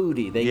fast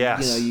foody. They,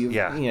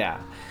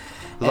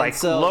 like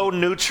so, low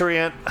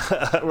nutrient,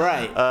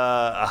 right?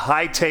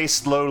 High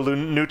taste, low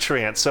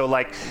nutrient. So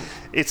like,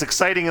 it's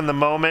exciting in the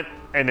moment,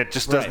 and it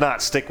just does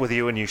not stick with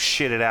you, and you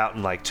shit it out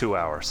in like 2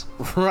 hours.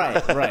 Right,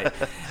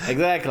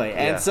 exactly.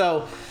 And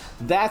so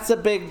that's a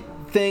big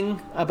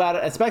thing about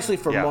it, especially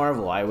for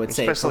Marvel. I would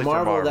say especially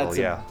for Marvel, that's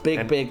a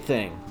big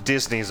thing.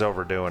 Disney's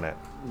overdoing it.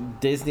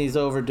 Disney's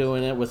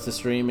overdoing it with the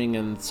streaming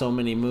and so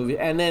many movies,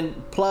 and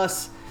then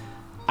plus,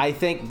 I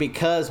think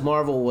because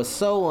Marvel was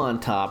so on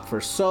top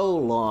for so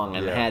long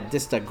and had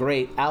just a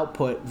great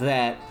output,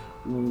 that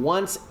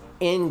once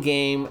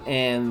Endgame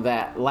and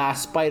that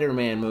last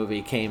Spider-Man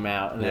movie came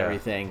out and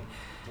everything,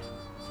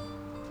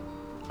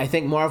 I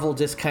think Marvel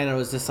just kind of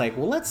was just like,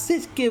 well, let's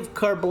just give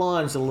carte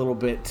blanche a little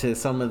bit to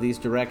some of these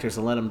directors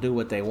and let them do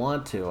what they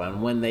want to.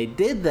 And when they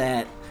did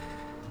that,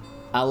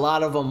 a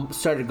lot of them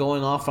started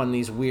going off on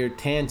these weird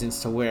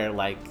tangents to where,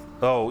 like...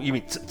 Oh, you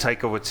mean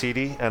Taika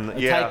Waititi? And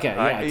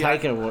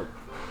Taika.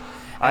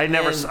 I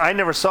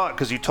never saw it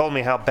because you told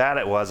me how bad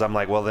it was. I'm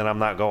like, well, then I'm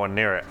not going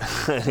near it.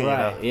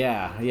 Right?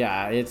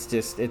 Yeah. It's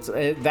just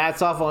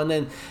that's awful. And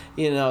then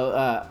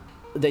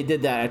they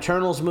did that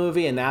Eternals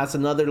movie, and that's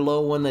another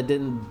low one that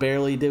didn't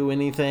barely do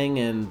anything.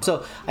 And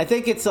so I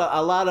think it's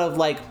a lot of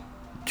like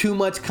too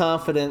much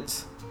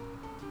confidence.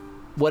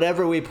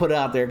 Whatever we put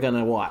out, they're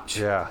gonna watch.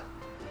 Yeah.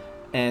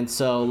 And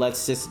so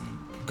let's just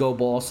go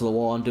balls to the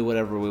wall and do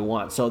whatever we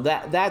want. So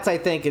that's I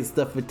think is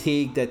the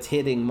fatigue that's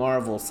hitting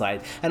Marvel's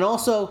side, and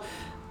also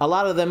a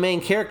lot of the main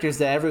characters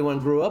that everyone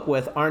grew up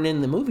with aren't in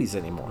the movies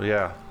anymore.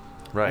 Yeah,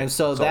 right. And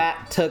so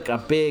that took a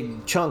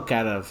big chunk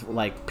out of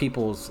like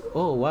people's,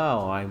 oh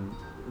wow, I'm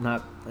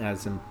not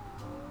as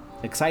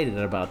excited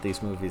about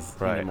these movies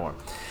anymore.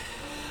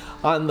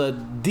 On the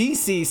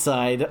DC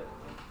side,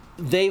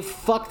 they've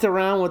fucked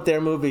around with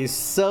their movies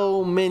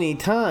so many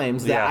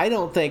times that I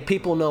don't think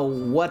people know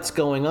what's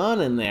going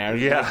on in there.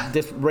 Yeah. Like,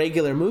 just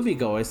regular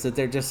moviegoers, that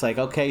they're just like,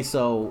 okay,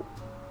 so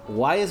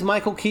why is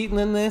Michael Keaton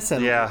in this?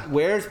 And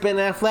where's Ben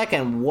Affleck?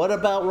 And what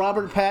about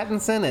Robert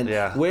Pattinson?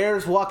 And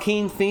where's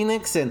Joaquin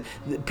Phoenix? And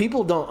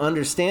people don't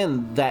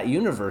understand that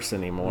universe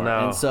anymore.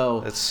 No, and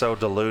so it's so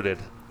diluted.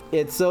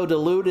 It's so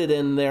diluted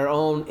in their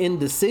own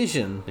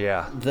indecision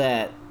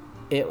that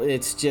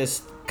it's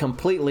just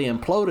completely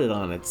imploded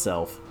on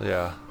itself.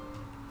 Yeah.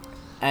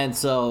 And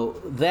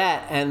so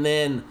that, and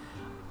then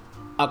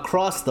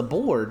across the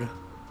board,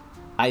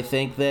 I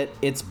think that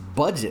it's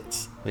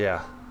budgets.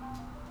 Yeah.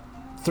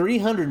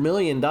 $300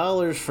 million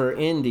for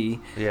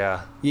Indy.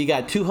 Yeah. You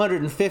got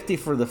 $250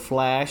 for The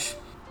Flash,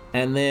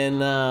 and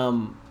then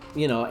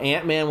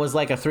Ant-Man was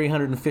like a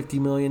 $350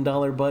 million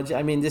budget.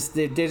 I mean,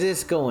 they're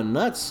just going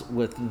nuts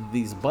with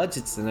these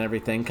budgets and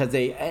everything because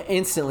they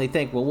instantly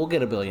think, well, we'll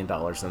get $1 billion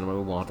and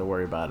we won't have to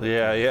worry about it.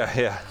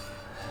 Yeah.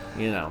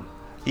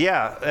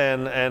 Yeah,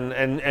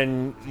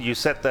 and you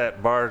set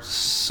that bar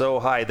so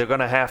high, they're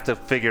going to have to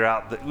figure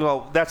out that,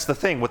 well, that's the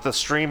thing with the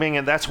streaming,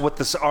 and that's what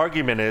this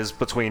argument is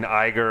between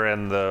Iger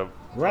and the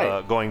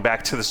going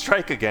back to the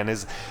strike again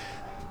is.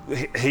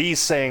 He's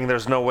saying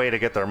there's no way to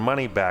get their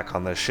money back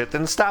on this shit.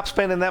 Then stop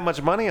spending that much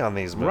money on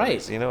these movies.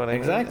 Right. You know what I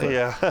mean? Exactly.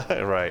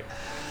 Yeah. Right.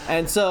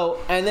 And so,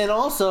 and then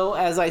also,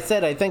 as I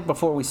said, I think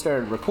before we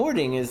started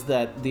recording, is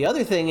that the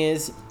other thing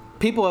is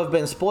people have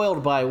been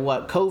spoiled by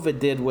what COVID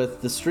did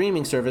with the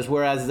streaming service,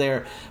 whereas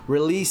they're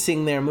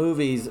releasing their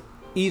movies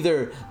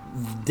either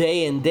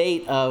day and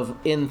date of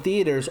in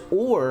theaters,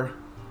 or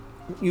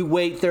you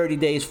wait 30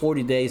 days,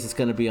 40 days, it's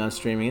going to be on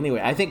streaming anyway.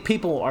 I think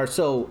people are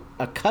so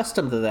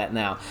accustomed to that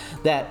now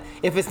that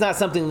if it's not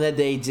something that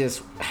they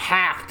just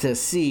have to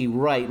see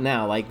right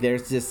now, like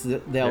there's just,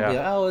 they'll be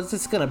like, oh, is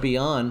this going to be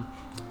on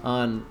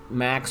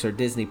Max or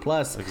Disney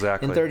Plus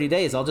in 30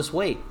 days? I'll just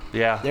wait.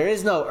 Yeah. There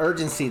is no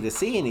urgency to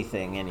see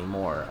anything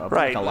anymore.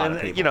 Right. A lot and,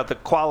 of people. the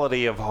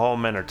quality of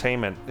home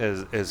entertainment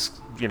is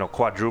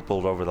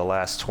quadrupled over the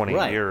last 20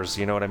 years.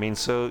 You know what I mean?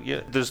 So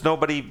there's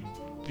nobody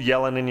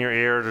yelling in your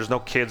ear. There's no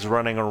kids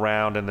running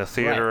around in the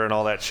theater and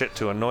all that shit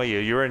to annoy you.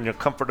 You're in the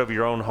comfort of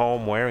your own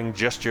home wearing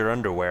just your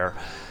underwear.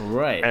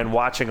 Right. And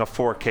watching a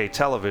 4K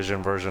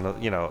television version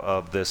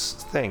of this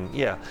thing.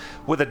 Yeah.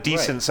 With a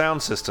decent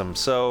sound system.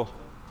 So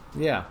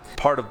yeah.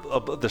 Part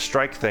of the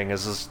strike thing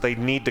is they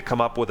need to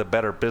come up with a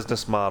better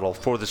business model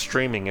for the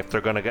streaming if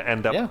they're going to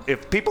end up... Yeah.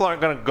 If people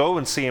aren't going to go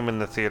and see them in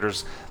the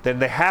theaters, then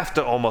they have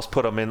to almost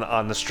put them in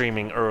on the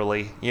streaming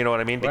early. You know what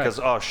I mean? Because,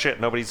 oh,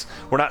 shit,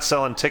 we're not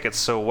selling tickets,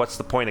 so what's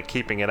the point of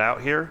keeping it out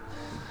here?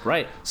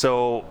 Right.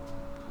 So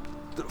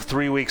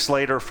 3 weeks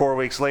later, 4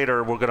 weeks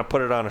later, we're going to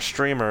put it on a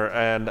streamer,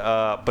 and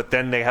but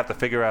then they have to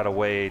figure out a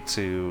way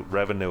to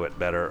revenue it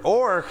better,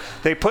 or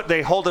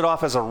they hold it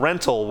off as a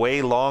rental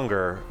way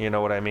longer. You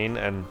know what I mean?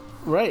 And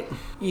Right.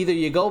 Either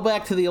you go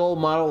back to the old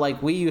model,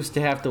 like we used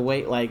to have to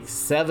wait like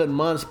 7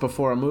 months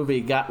before a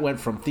movie went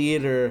from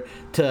theater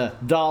to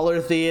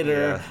dollar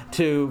theater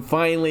to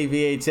finally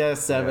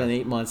VHS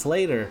 8 months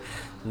later.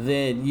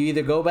 Then you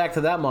either go back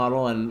to that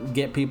model and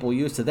get people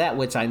used to that,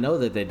 which I know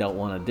that they don't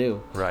want to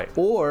do. Right.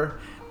 Or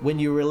when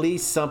you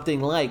release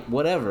something like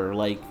whatever,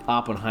 like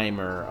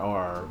Oppenheimer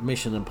or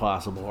Mission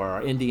Impossible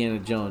or Indiana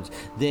Jones,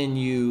 then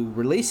you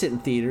release it in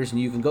theaters and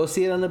you can go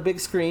see it on the big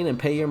screen and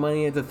pay your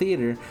money at the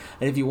theater.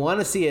 And if you want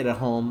to see it at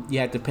home, you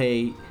have to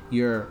pay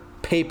your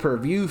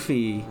pay-per-view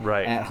fee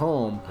at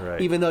home.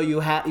 Right. Even though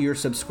you're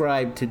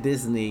subscribed to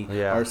Disney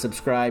or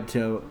subscribed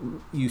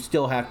to, you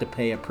still have to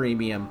pay a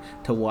premium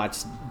to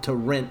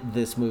rent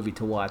this movie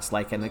to watch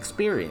like an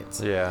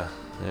experience. Yeah.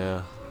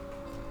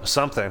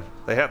 Something.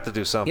 They have to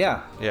do something.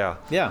 Yeah.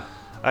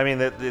 I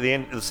mean,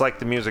 it's like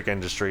the music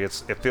industry.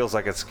 It feels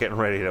like it's getting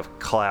ready to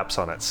collapse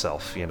on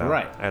itself, you know?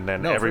 Right. And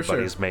then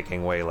everybody's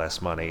making way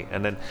less money.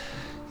 And then,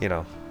 you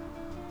know.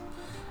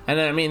 And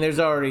then, I mean, there's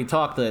already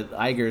talk that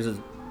Iger's has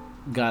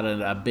got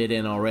a bid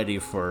in already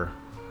for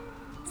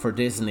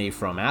Disney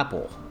from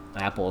Apple.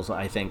 Apple's,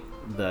 I think,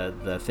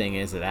 the thing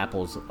is that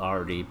Apple's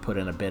already put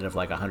in a bid of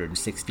like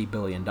 $160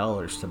 billion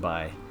to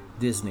buy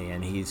Disney,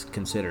 and he's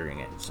considering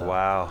it. So.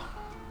 Wow.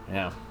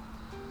 Yeah.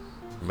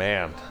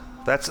 Man,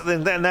 that's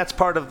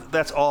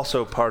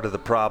also part of the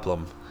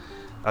problem.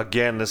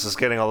 Again, this is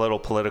getting a little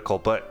political,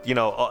 but you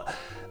know,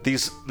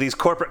 these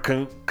corporate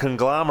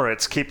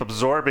conglomerates keep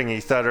absorbing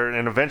each other,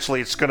 and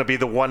eventually it's going to be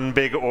the one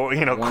big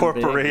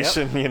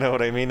corporation. Big, You know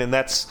what I mean? And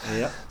that's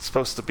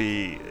supposed to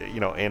be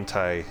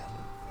anti.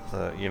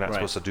 You're not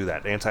supposed to do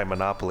that.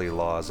 Anti-monopoly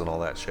laws and all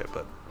that shit,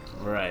 but.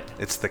 Right.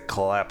 It's the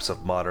collapse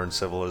of modern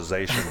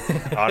civilization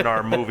on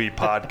our movie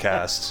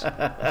podcast.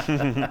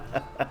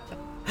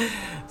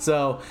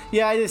 So,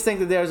 yeah, I just think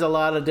that there's a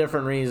lot of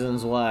different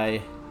reasons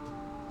why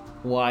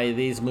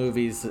these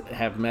movies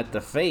have met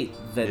the fate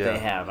that they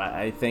have.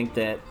 I think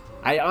that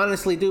I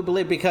honestly do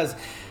believe, because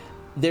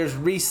there's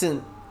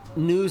recent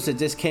news that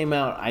just came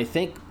out, I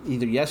think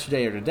either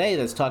yesterday or today,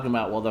 that's talking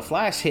about, well, The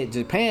Flash hit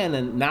Japan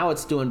and now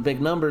it's doing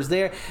big numbers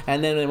there,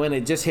 and then when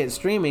it just hit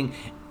streaming,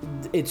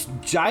 it's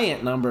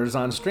giant numbers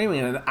on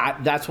streaming, and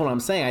that's what I'm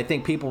saying. I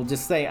think people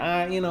just say,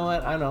 you know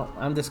what,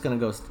 I'm just gonna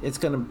go.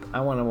 I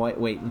want to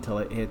wait until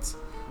it hits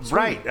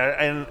streaming.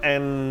 Right,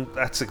 and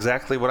that's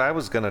exactly what I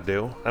was gonna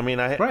do. I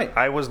mean,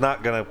 I was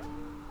not gonna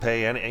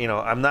pay any.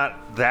 I'm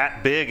not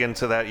that big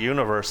into that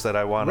universe that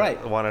I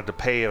wanted to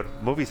pay a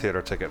movie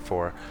theater ticket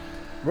for.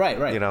 Right.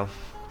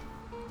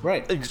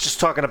 Right.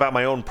 Just talking about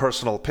my own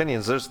personal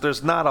opinions,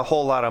 there's not a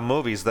whole lot of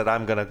movies that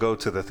I'm going to go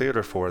to the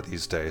theater for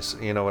these days.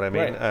 You know what I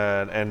mean?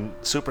 Right. And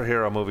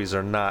superhero movies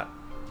are not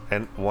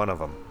one of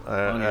them.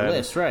 On your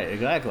list, right,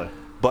 exactly.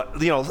 But,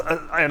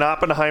 and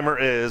Oppenheimer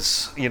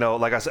is,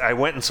 like I said, I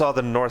went and saw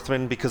The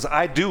Northman because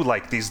I do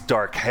like these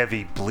dark,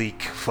 heavy,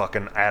 bleak,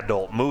 fucking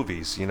adult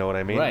movies. You know what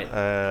I mean?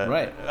 Right.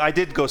 Right. I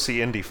did go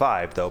see Indy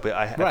 5, though, but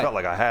I felt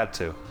like I had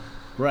to.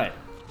 Right.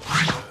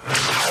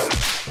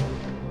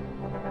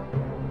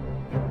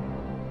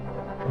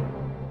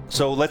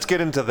 So let's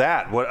get into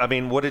that. What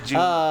did you...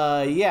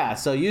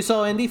 So you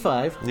saw Indy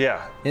 5.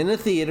 Yeah. In the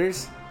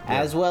theaters,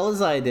 as well as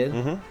I did.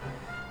 Mm-hmm.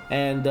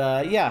 And,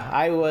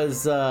 I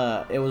was...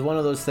 it was one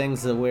of those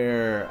things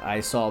where I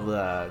saw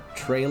the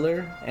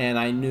trailer, and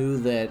I knew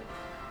that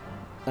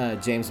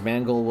James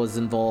Mangold was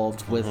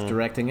involved with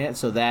directing it,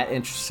 so that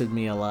interested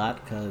me a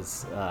lot,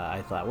 because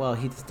I thought, well,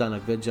 he's done a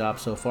good job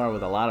so far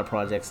with a lot of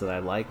projects that I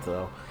liked,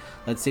 though.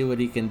 Let's see what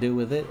he can do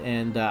with it.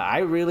 And I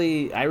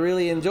really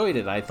enjoyed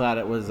it. I thought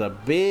it was a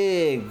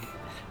big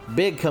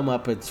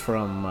comeuppance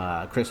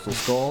from Crystal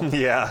Skull.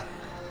 Yeah.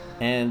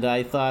 And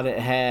I thought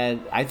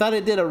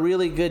it did a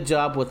really good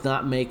job with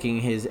not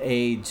making his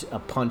age a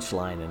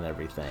punchline and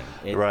everything.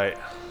 Right.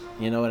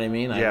 You know what I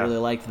mean? Yeah. I really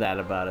liked that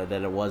about it.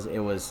 That it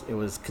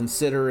was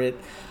considerate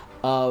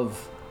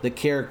of the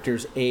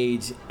character's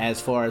age as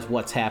far as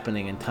what's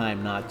happening in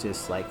time, not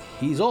just like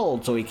he's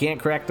old so he can't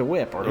crack the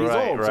whip, or he's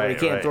old so he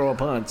can't throw a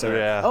punch,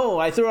 or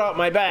I threw out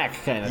my back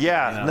kind of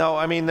thing, No,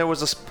 I mean, there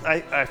was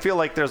I feel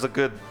like there's a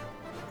good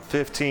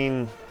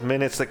 15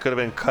 minutes that could have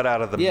been cut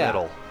out of the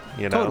middle,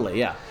 Totally,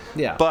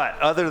 yeah. But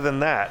other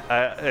than that,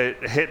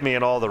 it hit me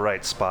in all the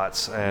right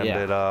spots, and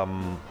it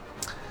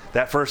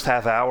that first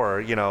half hour,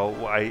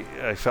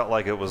 I felt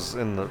like it was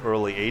in the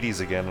early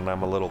 80s again, and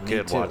I'm a little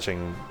kid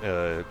watching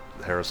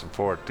Harrison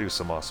Ford do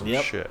some awesome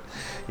shit,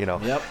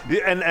 Yep.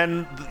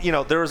 And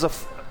there was a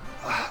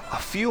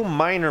few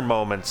minor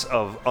moments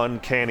of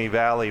uncanny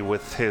valley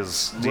with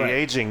his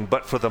de-aging,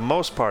 but for the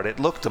most part, it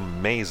looked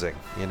amazing.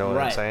 You know what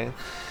I'm saying?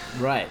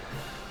 Right.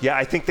 Yeah,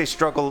 I think they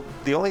struggle.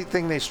 The only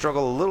thing they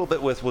struggle a little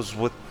bit with was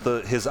with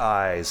his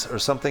eyes or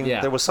something.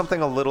 Yeah. There was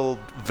something a little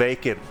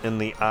vacant in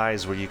the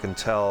eyes where you can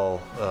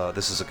tell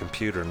this is a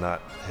computer,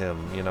 not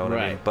him. You know what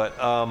I mean? But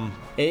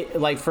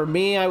like for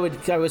me, I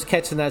was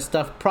catching that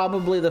stuff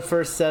probably the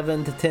first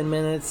 7 to 10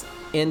 minutes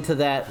into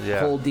that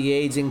whole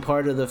de-aging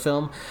part of the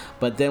film.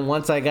 But then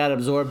once I got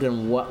absorbed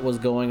in what was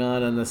going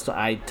on in this,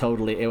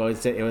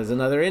 it was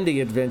another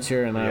indie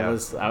adventure, and I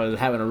was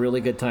having a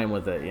really good time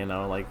with it. You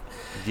know, like.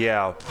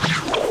 Yeah.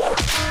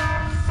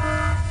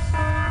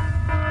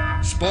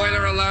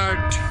 Spoiler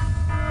alert!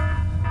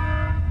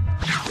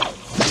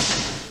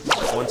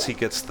 Once he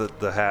gets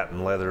the hat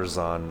and leathers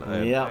on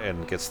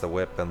and gets the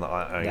whip and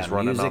he's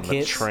running on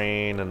the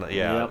train and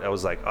I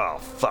was like, oh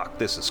fuck,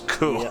 this is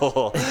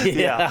cool.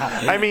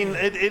 Yeah. I mean,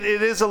 it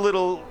is a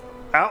little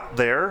out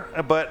there,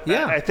 but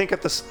I think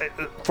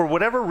for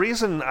whatever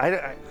reason,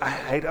 I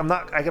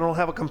don't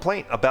have a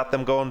complaint about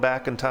them going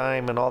back in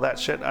time and all that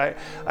shit. I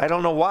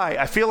don't know why.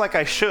 I feel like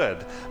I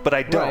should, but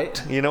I don't.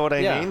 Right. You know what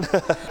I mean?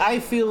 I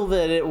feel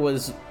that it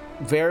was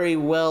very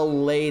well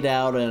laid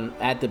out and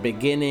at the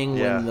beginning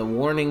when the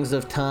warnings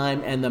of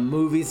time and the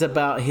movies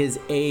about his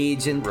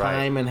age and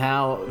time and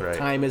how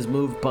time has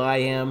moved by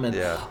him and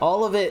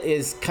all of it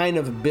is kind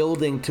of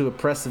building to a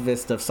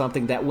precipice of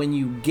something that when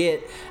you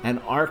get an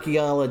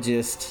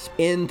archaeologist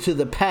into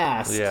the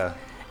past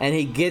and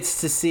he gets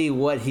to see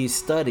what he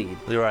studied.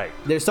 Right.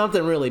 There's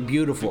something really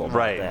beautiful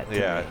about that.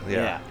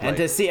 Yeah. And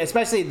to see,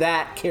 especially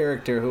that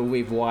character who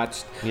we've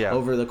watched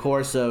over the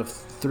course of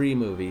 3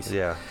 movies.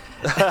 Yeah.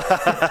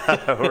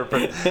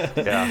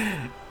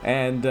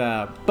 And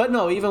but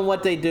no, even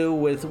what they do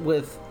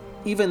with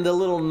even the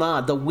little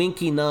nod, the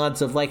winky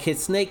nods of like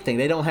his snake thing.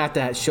 They don't have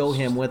to show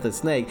him with a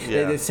snake.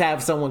 They just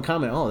have someone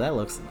comment, "Oh,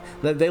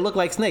 they look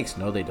like snakes."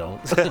 No, they don't.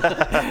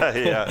 Right.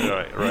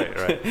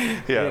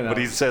 Yeah, but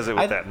he says it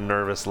with that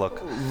nervous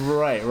look.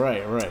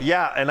 Right.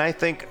 Yeah, and I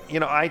think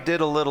I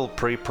did a little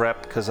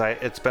pre-prep because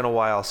it's been a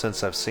while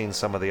since I've seen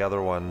some of the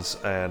other ones,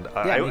 and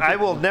I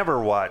will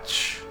never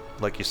watch,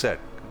 like you said,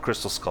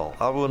 Crystal Skull.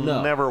 I will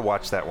never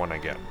watch that one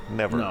again.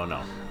 Never.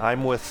 No.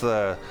 I'm with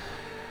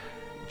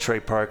Trey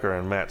Parker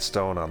and Matt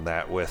Stone on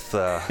that with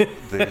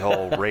the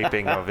whole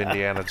raping of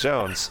Indiana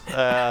Jones.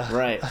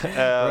 Right.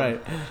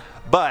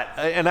 But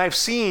and I've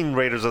seen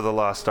Raiders of the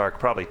Lost Ark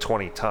probably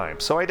 20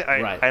 times. So I think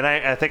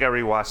I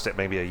rewatched it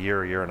maybe a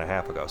year and a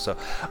half ago. So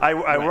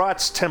I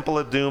watched Temple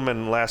of Doom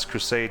and Last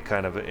Crusade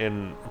kind of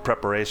in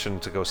preparation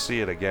to go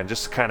see it again,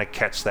 just to kind of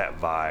catch that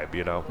vibe,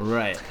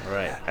 Right.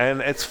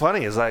 And it's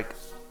funny, it's like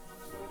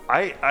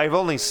I've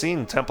only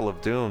seen Temple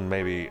of Doom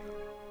maybe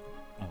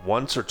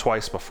once or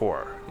twice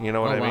before. You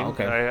know what I mean?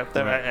 Okay.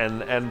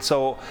 And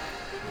so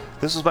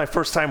this was my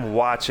first time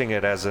watching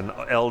it as an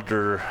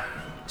elder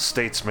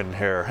statesman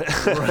here.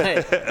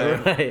 Right.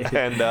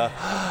 And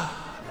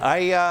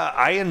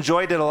I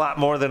enjoyed it a lot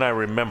more than I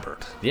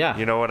remembered. Yeah.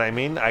 You know what I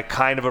mean? I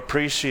kind of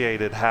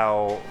appreciated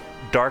how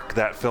dark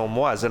that film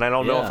was, and I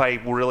don't know if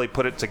I really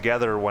put it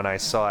together when I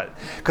saw it,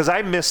 because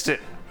I missed it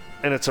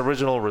in its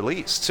original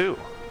release too.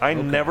 I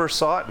never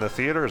saw it in the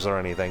theaters or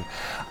anything.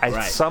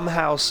 I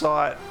somehow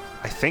saw it,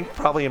 I think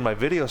probably in my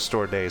video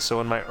store days.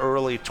 So in my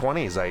early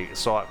 20s, I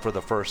saw it for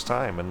the first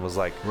time and was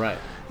like,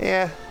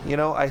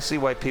 I see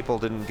why people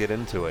didn't get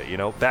into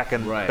it, back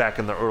in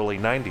the early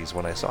 90s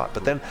when I saw it.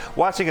 But then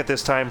watching it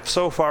this time,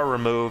 so far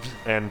removed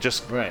and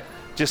just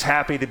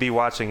happy to be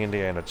watching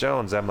Indiana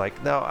Jones, I'm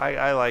like, no,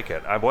 I like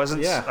it. I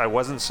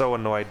wasn't so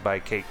annoyed by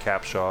Kate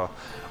Capshaw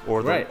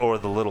or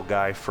the little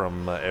guy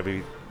from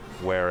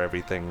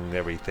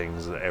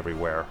everything's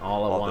everywhere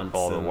all at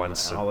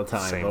once all the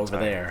time over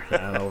there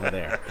and over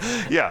there.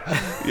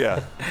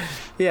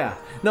 Yeah.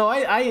 No,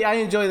 I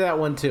enjoy that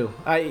one too.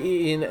 I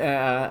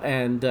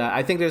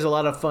think there's a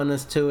lot of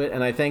funness to it,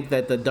 and I think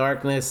that the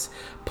darkness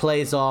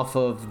plays off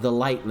of the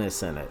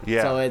lightness in it.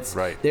 So it's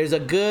there's a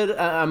good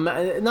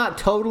not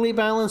totally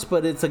balanced,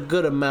 but it's a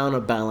good amount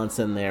of balance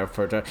in there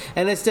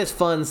and it's just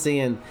fun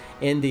seeing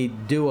Indy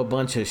do a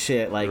bunch of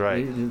shit like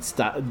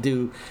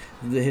do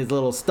his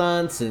little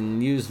stunts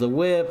and use the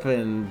whip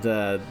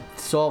and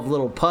solve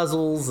little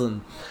puzzles.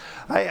 And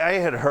I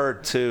had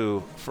heard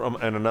too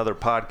in another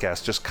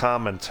podcast just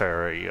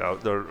commentary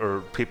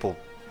or people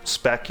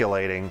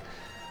speculating.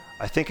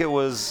 I think it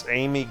was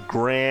Amy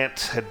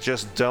Grant had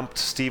just dumped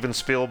Steven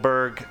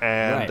Spielberg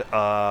and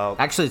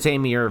actually it's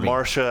Amy Irving.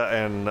 Marcia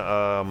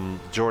and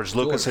George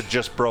Lucas had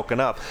just broken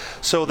up.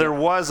 So there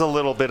was a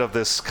little bit of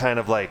this kind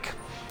of like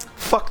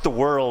fuck the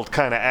world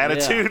kind of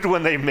attitude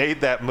when they made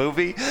that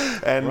movie,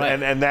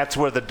 and that's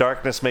where the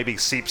darkness maybe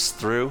seeps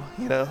through,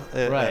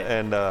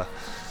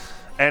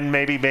 and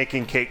maybe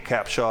making Kate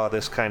Capshaw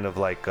this kind of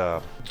like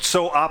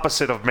so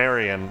opposite of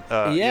Marion.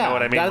 You know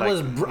what I mean? That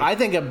was I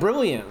think a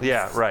brilliant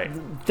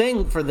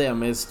thing for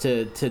them is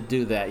to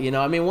do that.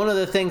 I mean, one of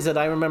the things that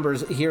I remember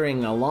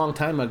hearing a long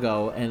time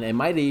ago, and it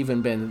might have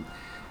even been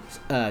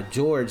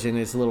George in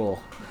his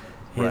little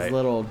Right.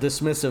 little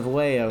dismissive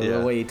way of Yeah.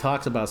 the way he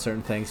talks about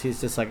certain things. He's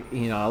just like,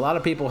 a lot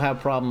of people have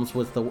problems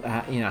with the,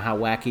 how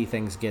wacky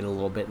things get a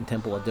little bit in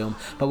Temple of Doom.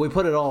 But we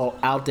put it all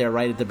out there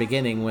right at the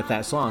beginning with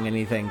that song,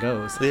 Anything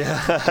Goes. Yeah.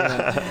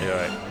 You're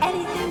right.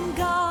 Anything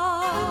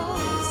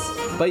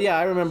goes. But yeah,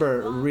 I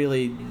remember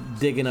really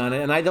digging on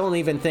it, and I don't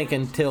even think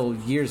until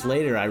years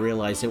later I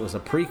realized it was a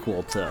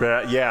prequel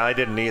to. Yeah, I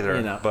didn't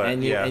either. But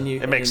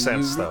it makes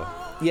sense though.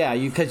 Yeah,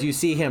 because you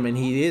see him, and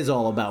he is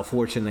all about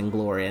fortune and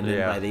glory, and then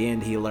Yeah. by the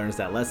end he learns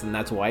that lesson.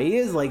 That's why he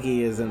is like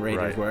he is in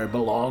Raiders, Right. where it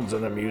belongs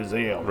in a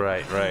museum.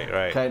 Right.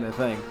 Kind of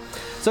thing.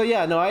 So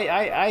yeah, no,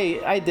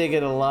 I dig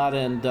it a lot,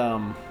 and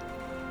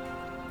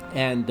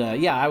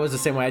yeah, I was the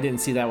same way. I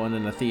didn't see that one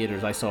in the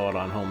theaters. I saw it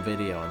on home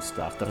video and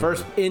stuff. The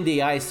first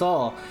indie I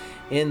saw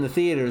in the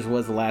theaters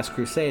was The Last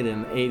Crusade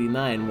in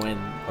 '89, when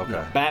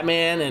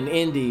Batman and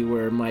Indy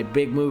were my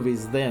big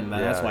movies then.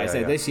 That's why I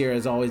say this year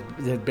has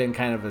been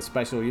kind of a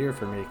special year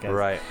for me,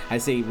 because I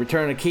see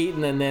Return of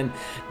Keaton, and then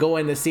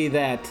going to see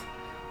that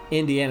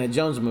Indiana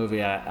Jones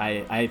movie.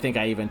 I think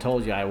I even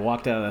told you I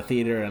walked out of the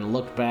theater and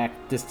looked back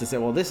just to say,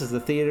 well, this is the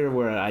theater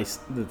where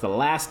the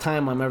last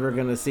time I'm ever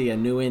going to see a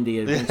new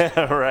indie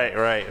adventure.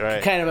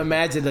 Right. Kind of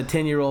imagine the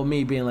 10-year-old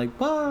me being like,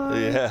 bye.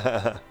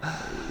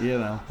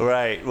 Yeah.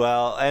 Right.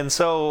 Well, and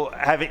so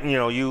having,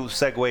 you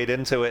segued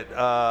into it,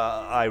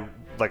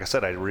 like I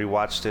said, I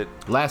rewatched it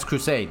Last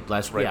Crusade.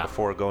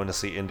 Before going to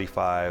see Indy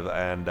 5,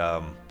 and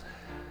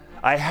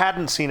I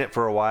hadn't seen it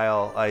for a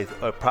while. I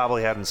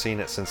probably hadn't seen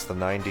it since the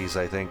 90s,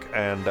 I think.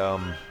 And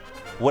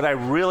what I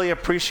really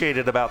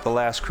appreciated about The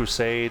Last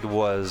Crusade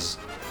was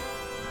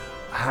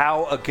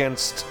how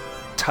against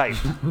type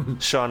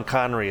Sean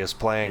Connery is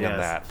playing in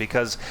that,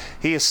 because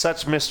he is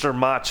such Mr.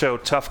 Macho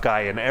tough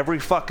guy in every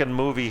fucking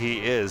movie he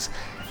is.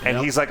 And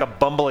he's like a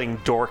bumbling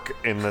dork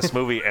in this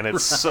movie, and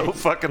it's so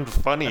fucking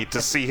funny to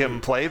see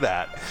him play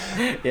that.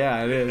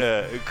 Yeah, it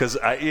is. Because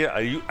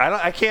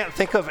I can't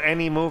think of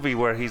any movie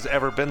where he's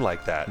ever been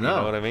like that. No. You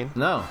know what I mean?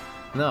 No.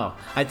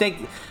 I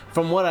think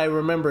from what I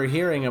remember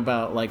hearing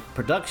about like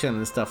production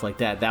and stuff like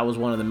that, that was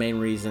one of the main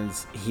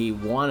reasons he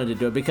wanted to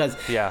do it. Because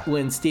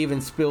when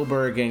Steven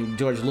Spielberg and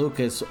George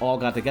Lucas all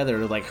got together,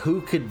 they're like, who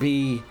could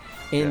be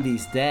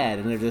Indy's dad?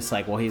 And they're just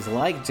like, well, he's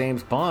like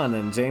James Bond,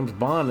 and James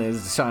Bond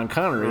is Sean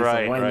Connery,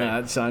 so why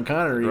not Sean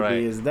Connery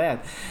be his dad?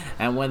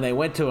 And when they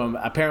went to him,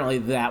 apparently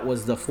that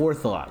was the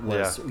forethought,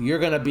 was you're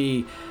going to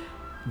be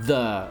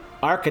the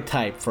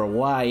archetype for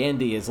why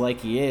Indy is like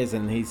he is.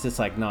 And he's just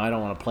like, no, I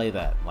don't want to play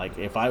that. Like,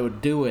 if I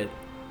would do it,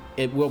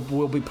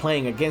 we'll be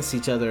playing against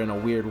each other in a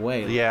weird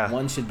way. Yeah.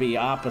 One should be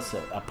opposed to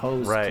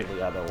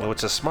the other one.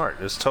 Which is smart.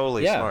 It's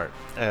totally smart.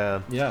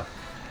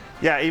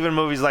 Yeah, even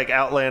movies like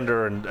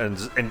Outlander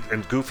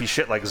and goofy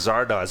shit like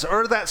Zardoz,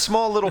 or that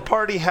small little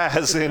part he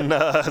has in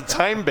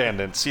Time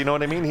Bandits. You know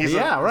what I mean? He's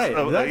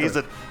exactly. He's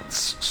a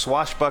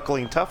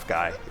swashbuckling tough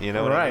guy. You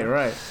know what I mean?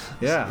 Right.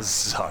 Yeah.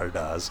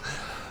 Zardoz.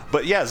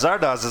 But yeah,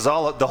 Zardoz is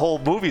the whole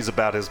movie's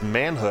about his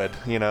manhood.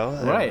 You know?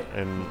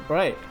 And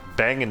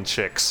banging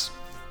chicks.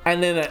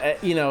 And then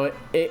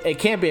it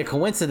can't be a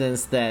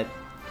coincidence that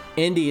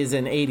Indy is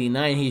in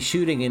 '89. He's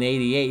shooting in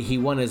 '88. He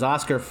won his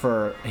Oscar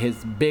for his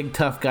big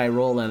tough guy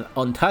role in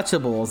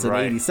Untouchables in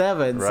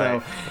 '87. So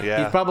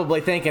he's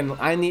probably thinking,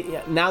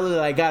 now that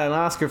I got an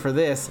Oscar for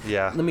this,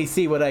 let me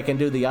see what I can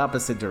do the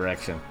opposite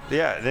direction.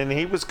 Yeah, and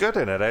he was good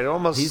in it. It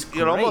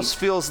almost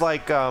feels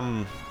like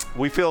I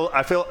feel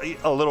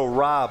a little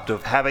robbed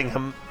of having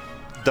him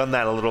done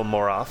that a little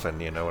more often.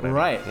 You know what I mean?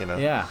 Right. You know?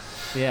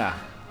 Yeah.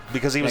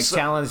 Because he was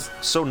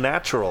so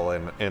natural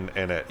in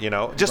it,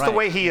 just the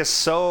way he is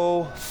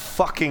so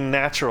fucking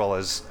natural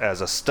as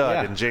a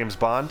stud in James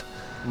Bond.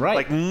 Right.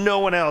 Like no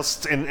one else,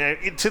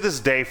 to this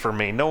day for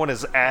me, no one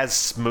is as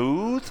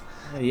smooth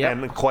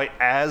and quite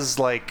as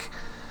like,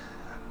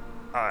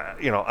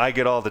 I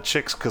get all the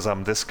chicks because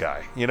I'm this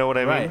guy. You know what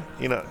I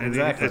mean?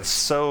 Exactly. It's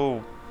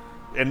so,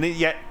 and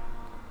yet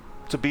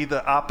to be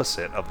the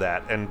opposite of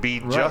that and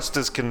be just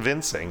as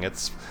convincing.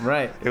 It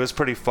was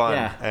pretty fun.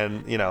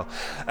 And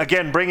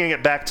again, bringing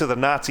it back to the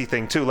Nazi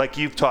thing too, like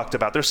you've talked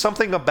about, there's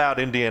something about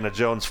Indiana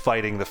Jones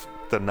fighting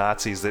the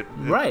Nazis that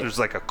there's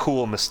like a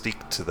cool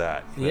mystique to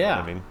that. You know what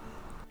I mean?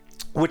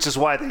 Which is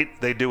why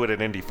they do it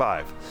in Indy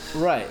 5.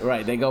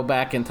 Right. They go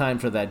back in time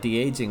for that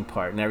de-aging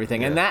part and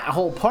everything. And that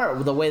whole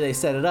part, the way they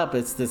set it up,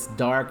 it's this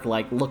dark,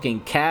 like, looking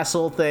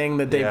castle thing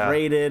that they've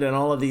raided and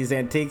all of these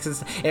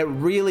antiques. It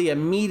really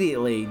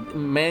immediately,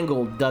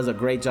 Mangold does a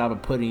great job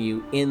of putting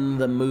you in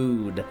the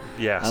mood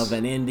of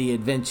an Indy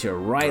adventure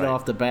right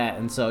off the bat.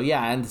 And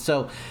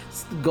so,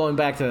 going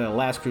back to The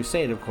Last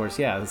Crusade, of course,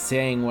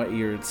 saying what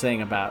you're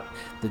saying about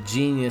the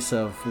genius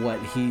of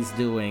what he's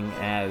doing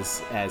as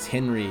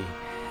Henry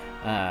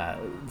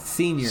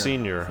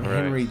Senior,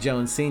 Henry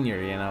Jones Senior,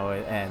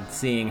 and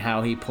seeing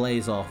how he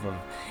plays off of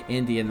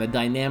Indy and the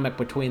dynamic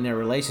between their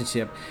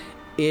relationship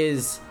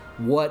is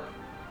what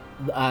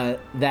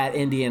that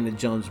Indiana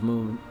Jones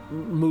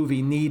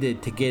movie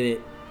needed to get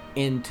it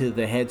into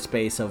the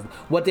headspace of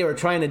what they were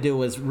trying to do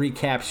was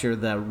recapture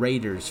the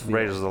Raiders feel.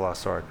 Raiders of the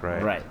Lost Ark,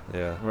 right? Right.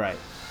 Yeah. Right.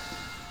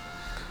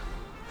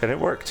 And it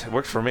worked. It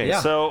worked for me. Yeah.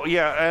 So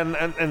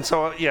and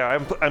so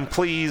I'm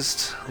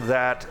pleased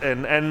that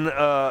and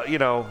you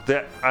know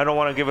that I don't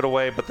want to give it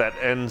away, but that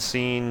end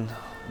scene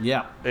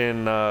Yeah.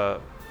 in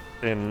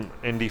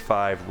Indy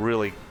 5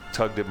 really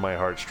tugged at my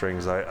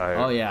heartstrings. I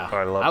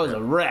loved I was it.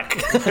 a wreck.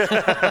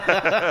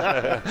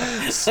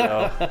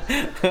 So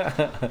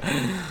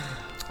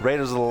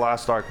Raiders of the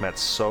Lost Ark meant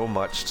so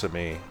much to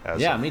me as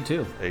me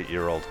too.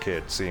 8-year-old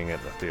kid seeing it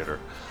in the theater.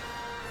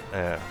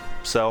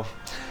 So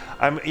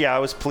I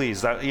was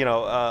pleased.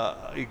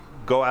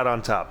 Go out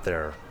on top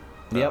there.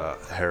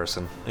 Yep.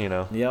 Harrison, you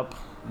know. Yep.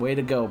 Way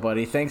to go,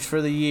 buddy. Thanks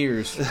for the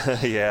years.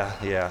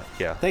 yeah.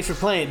 Thanks for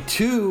playing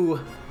two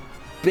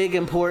big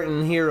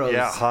important heroes.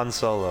 Yeah, Han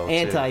Solo. too.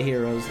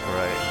 Anti-heroes.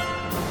 Right.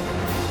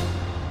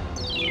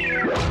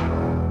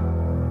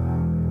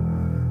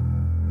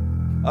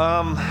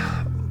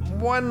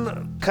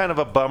 One kind of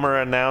a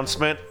bummer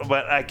announcement,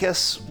 but I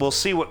guess we'll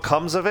see what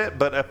comes of it.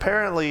 But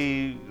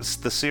apparently,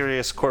 the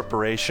Sirius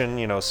Corporation,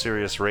 you know,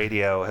 Sirius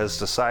Radio, has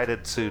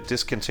decided to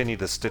discontinue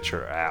the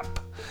Stitcher app.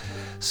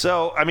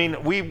 So, I mean,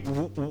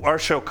 our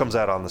show comes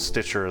out on the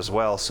Stitcher as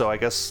well, so I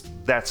guess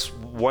that's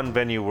one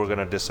venue we're going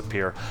to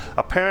disappear.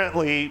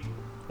 Apparently,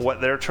 what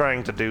they're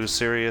trying to do,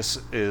 Sirius,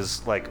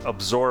 is like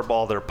absorb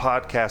all their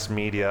podcast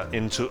media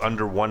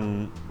under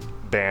one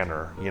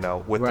banner, you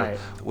know,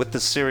 with the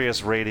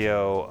Sirius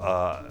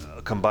Radio,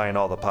 combine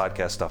all the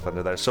podcast stuff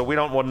under there. So we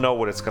don't know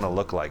what it's going to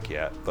look like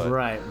yet.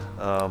 But,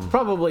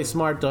 probably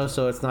smart though,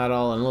 so it's not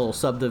all in little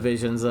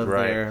subdivisions of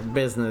their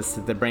business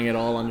that they bring it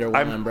all under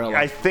one umbrella.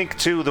 I think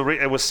too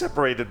it was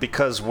separated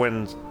because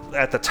when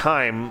at the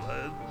time,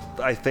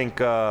 I think.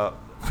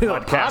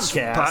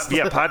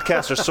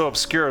 Podcasts are so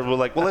obscure. We're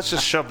like, well, let's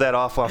just shove that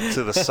off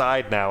to the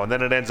side now, and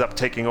then it ends up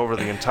taking over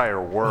the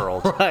entire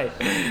world. Right.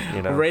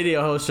 You know,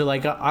 radio hosts are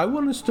like, I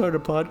want to start a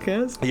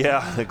podcast.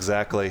 Yeah,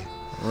 exactly.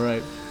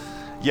 Right.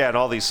 Yeah, and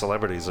all these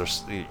celebrities are,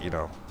 you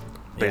know,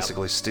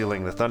 basically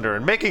stealing the thunder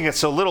and making it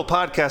so little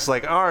podcasts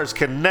like ours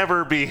can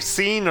never be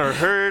seen or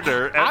heard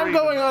or. I'm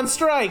going on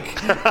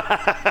strike.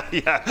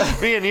 Yeah,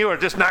 me and you are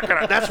just not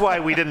gonna. That's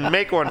why we didn't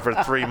make one for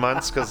 3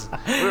 months, because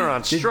we were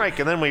on strike,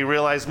 and then we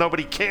realized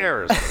nobody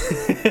cares.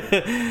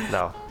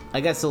 No.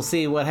 I guess we'll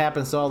see what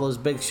happens to all those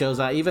big shows.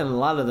 Even a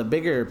lot of the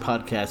bigger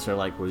podcasts are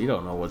like, well, you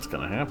don't know what's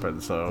going to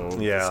happen, so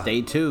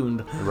stay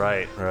tuned.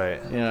 Right.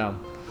 Yeah.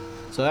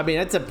 So, I mean,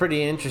 that's a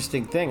pretty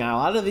interesting thing. A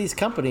lot of these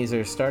companies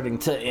are starting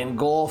to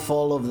engulf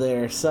all of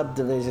their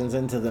subdivisions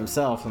into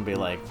themselves and be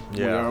like,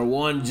 we are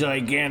one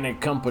gigantic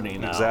company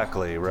now.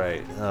 Exactly,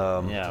 right.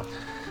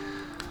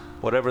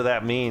 Whatever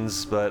that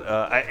means, but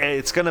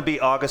it's going to be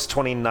August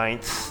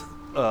 29th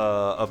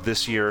of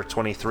this year,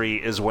 23,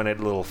 is when it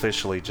will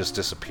officially just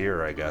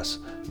disappear, I guess.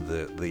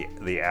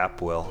 The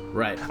app will.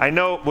 Right. I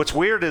know what's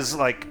weird is,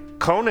 like,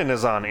 Conan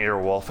is on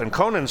Earwolf, and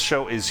Conan's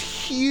show is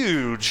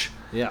huge.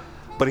 Yeah.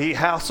 But he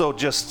also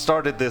just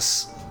started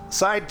this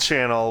side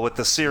channel with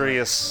the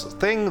Sirius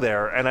thing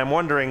there, and I'm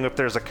wondering if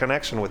there's a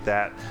connection with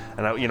that.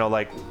 And you know,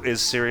 like,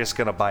 is Sirius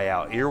going to buy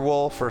out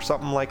Earwolf or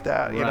something like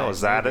that? You know, is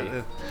that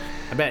it?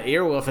 I bet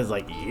Earwolf is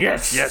like,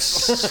 yes.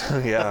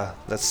 Yeah,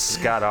 that's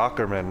Scott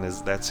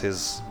Aukerman. That's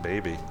his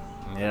baby.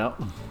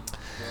 Yep.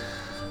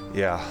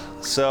 Yeah.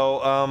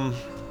 So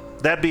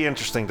that'd be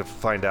interesting to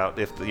find out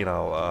if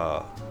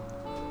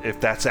if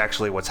that's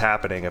actually what's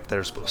happening, if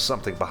there's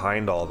something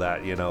behind all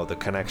that, you know, the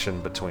connection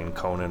between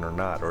Conan or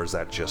not, or is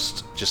that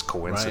just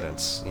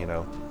coincidence, you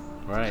know?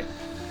 Right.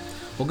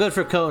 Well, good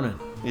for Conan.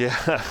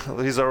 Yeah,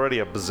 he's already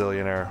a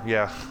bazillionaire.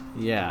 Yeah.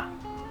 Yeah.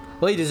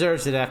 Well, he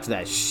deserves it after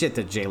that shit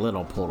that Jay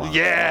Leno pulled on.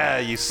 Yeah,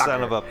 you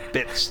son of a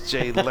bitch,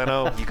 Jay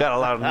Leno. You got a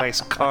lot of nice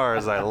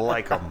cars. I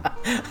like them.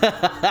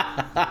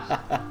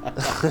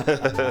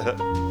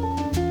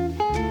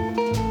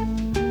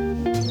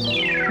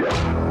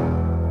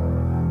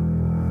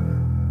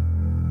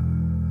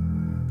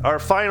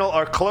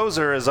 Our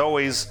closer is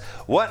always,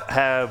 what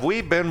have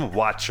we been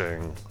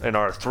watching in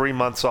our 3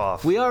 months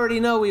off? We already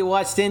know we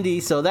watched Indy,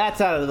 so that's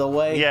out of the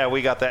way. Yeah,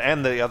 we got that,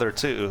 and the other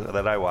two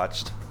that I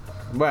watched.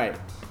 Right.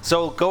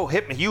 So go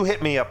hit me. You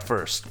hit me up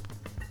first.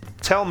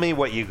 Tell me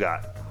what you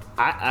got.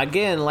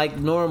 Again, like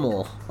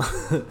normal,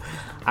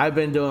 I've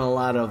been doing a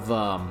lot of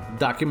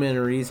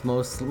documentaries,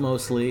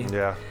 mostly.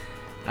 Yeah.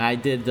 I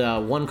did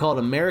one called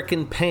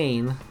American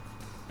Pain.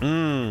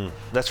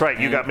 That's right.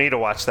 You got me to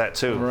watch that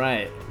too.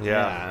 Right.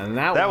 Yeah. And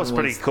that was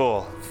pretty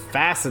cool.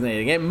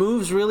 Fascinating. It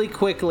moves really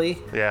quickly.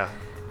 Yeah.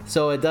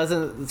 So it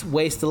doesn't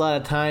waste a lot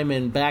of time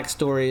in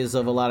backstories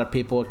of a lot of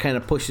people. It kind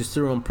of pushes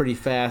through them pretty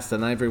fast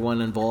and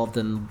everyone involved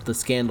in the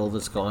scandal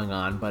that's going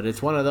on. But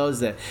it's one of those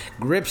that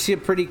grips you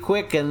pretty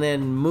quick and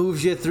then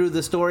moves you through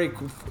the story.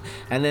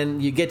 And then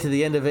you get to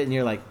the end of it and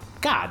you're like,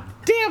 God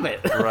damn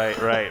it.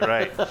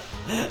 Right.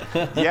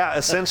 Yeah,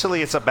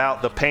 essentially it's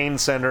about the pain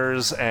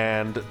centers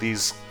and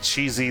these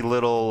cheesy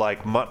little,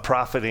 like,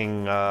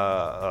 profiting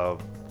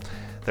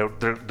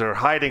They're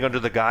hiding under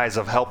the guise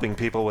of helping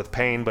people with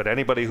pain, but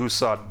anybody who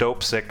saw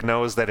Dope Sick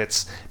knows that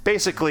it's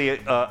basically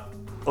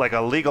like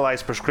a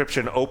legalized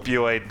prescription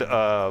opioid,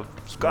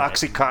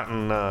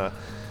 OxyContin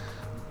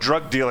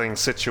drug dealing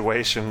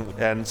situation.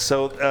 And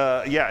so,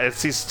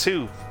 it's these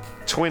two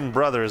twin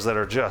brothers that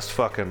are just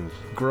fucking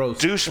Gross.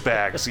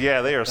 douchebags.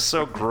 Yeah, they are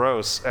so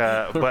gross.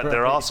 But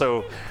they're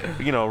also,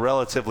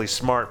 relatively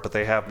smart, but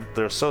they're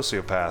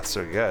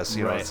sociopaths, I guess,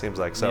 it seems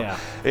like. So,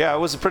 yeah, it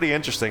was pretty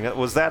interesting.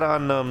 Was that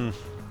on...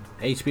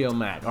 HBO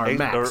Max or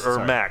Max or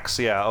sorry. Max,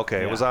 yeah, okay.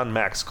 Yeah. It was on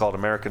Max, called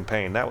American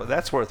Pain.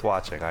 That's worth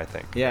watching, I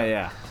think.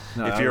 Yeah.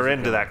 No, if you're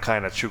into that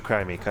kind of true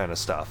crimey kind of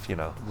stuff,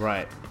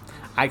 Right.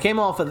 I came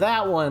off of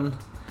that one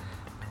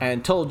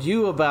and told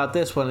you about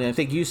this one, and I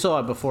think you saw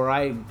it before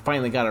I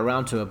finally got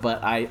around to it.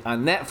 But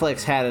on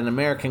Netflix had an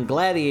American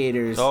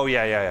Gladiators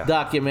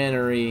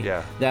documentary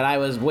that I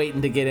was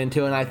waiting to get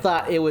into, and I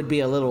thought it would be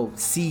a little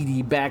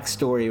seedy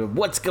backstory of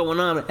what's going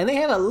on. And they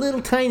have a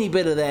little tiny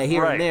bit of that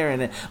here and there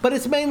in it, but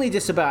it's mainly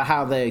just about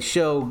how the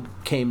show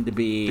came to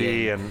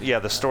be.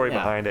 The story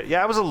behind it.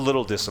 Yeah, I was a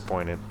little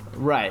disappointed.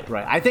 Right.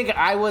 I think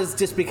I was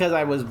just because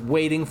I was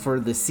waiting for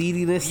the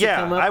seediness to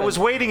come up. I was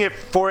waiting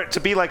for it to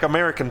be like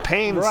American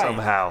Pain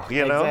somehow,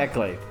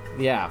 Exactly.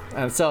 Yeah.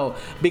 And so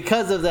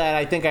because of that,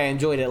 I think I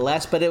enjoyed it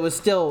less, but it was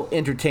still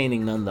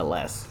entertaining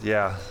nonetheless.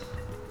 Yeah.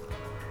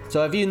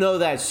 So if you know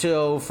that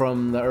show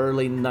from the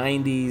early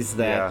 90s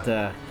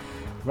that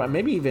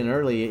maybe even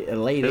late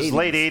 80s. It was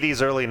late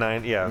 80s, early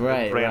 90s, yeah.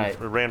 Right,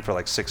 It ran for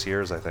like 6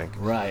 years, I think.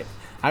 Right.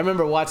 I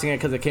remember watching it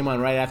because it came on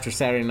right after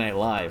Saturday Night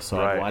Live, so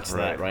I watched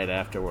that right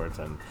afterwards.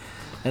 And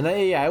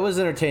it was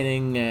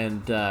entertaining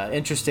and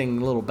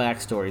interesting little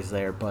backstories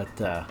there, but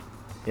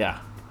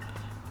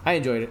I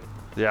enjoyed it.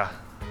 Yeah.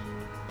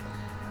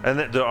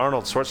 And the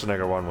Arnold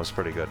Schwarzenegger one was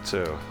pretty good,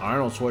 too.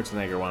 Arnold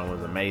Schwarzenegger one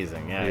was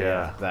amazing.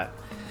 Yeah.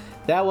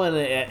 That one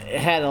it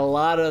had a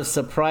lot of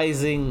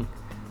surprising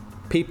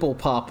people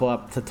pop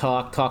up to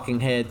talking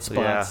head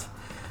spots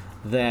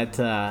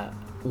that...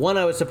 one,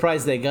 I was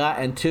surprised they got,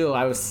 and two,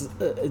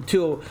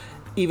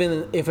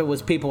 even if it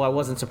was people I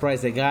wasn't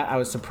surprised they got, I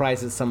was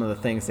surprised at some of the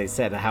things they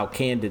said and how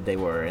candid they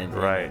were. And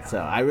so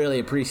I really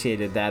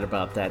appreciated that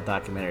about that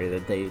documentary,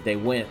 that they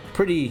went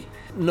pretty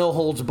no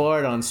holds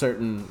barred on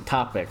certain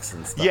topics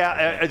and stuff.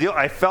 Yeah,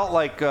 I felt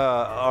like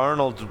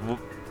Arnold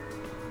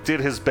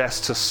did his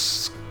best to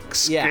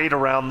skate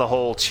around the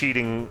whole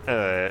cheating,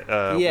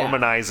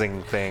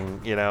 womanizing thing,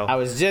 I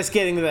was just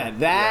getting to that.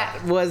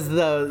 That was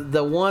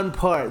the one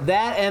part.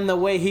 That and the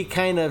way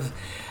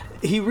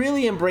he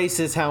really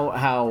embraces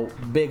how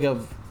big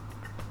of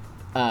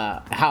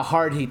how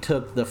hard he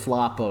took the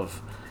flop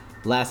of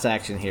Last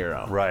Action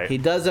Hero. Right. He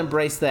does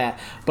embrace that,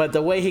 but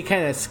the way he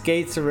kind of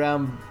skates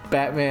around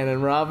Batman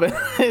and Robin,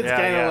 it's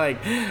kind of like,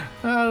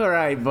 all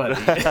right,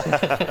 buddy.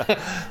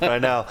 I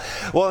know.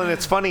 Well, and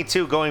it's funny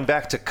too. Going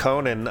back to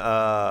Conan,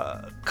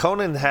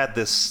 Conan had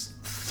this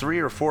 3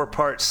 or 4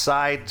 part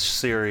side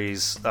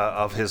series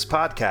of his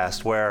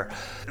podcast where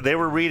they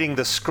were reading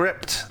the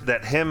script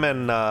that him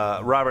and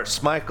Robert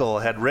Smigel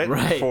had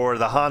written for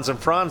the Hans and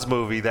Franz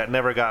movie that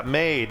never got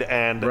made,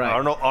 and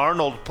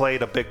Arnold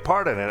played a big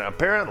part in it.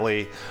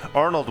 Apparently,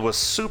 Arnold was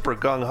super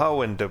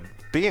gung-ho into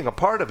being a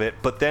part of it,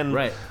 but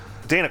then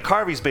Dana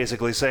Carvey's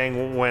basically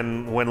saying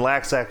when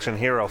Last Action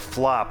Hero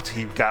flopped,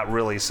 he got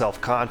really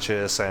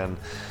self-conscious and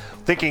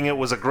thinking it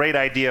was a great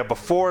idea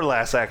before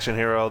Last Action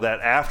Hero,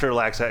 that after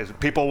Last Action,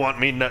 people want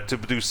me not to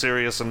do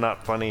serious and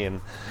not funny, and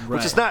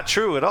which is not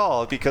true at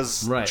all,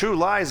 because True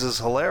Lies is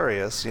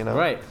hilarious,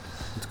 Right.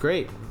 It's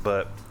great.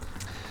 But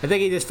I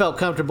think he just felt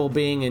comfortable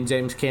being in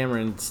James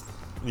Cameron's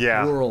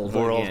world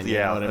again, you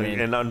know what I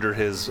mean? And under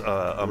his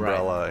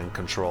umbrella and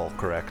control,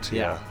 correct?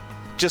 Yeah.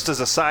 Just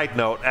as a side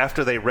note,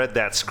 after they read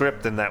that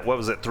script in that,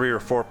 3 or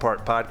 4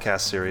 part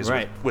podcast series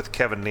with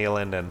Kevin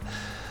Nealon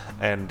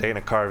and Dana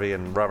Carvey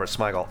and Robert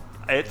Smigel,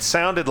 it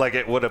sounded like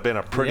it would have been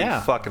a pretty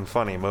fucking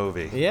funny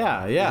movie.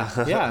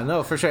 Yeah,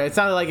 no, for sure. It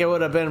sounded like it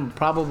would have been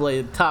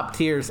probably top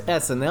tiers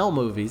SNL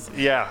movies.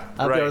 Yeah,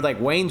 up there with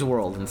like Wayne's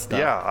World and stuff.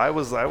 Yeah, I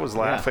was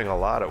laughing a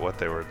lot at what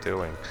they were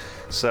doing.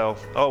 So,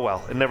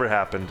 it never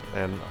happened,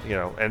 and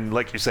and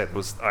like you said,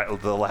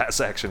 the Last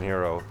Action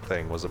Hero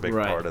thing was a big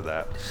part of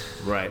that.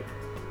 Right.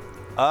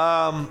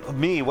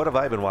 Me, what have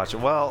I been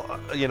watching? Well,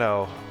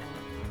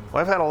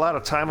 I've had a lot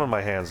of time on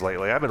my hands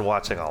lately. I've been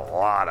watching a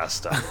lot of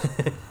stuff.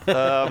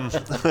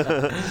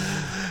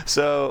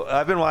 So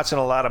I've been watching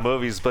a lot of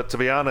movies, but to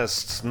be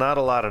honest, not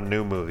a lot of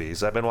new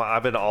movies. I've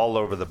been all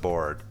over the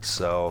board.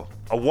 So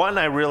one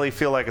I really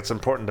feel like it's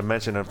important to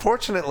mention.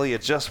 Unfortunately,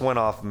 it just went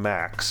off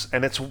Max,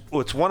 and it's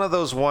one of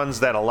those ones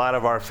that a lot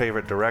of our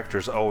favorite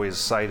directors always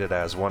cited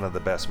as one of the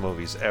best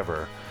movies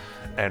ever,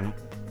 and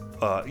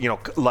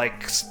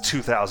like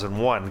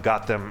 2001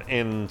 got them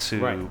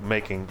into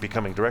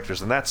becoming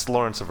directors, and that's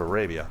Lawrence of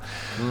Arabia.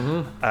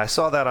 Mm-hmm. I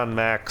saw that on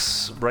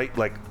Max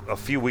like a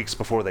few weeks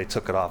before they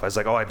took it off. I was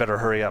like, I better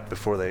hurry up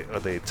before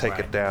they take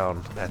it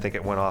down. I think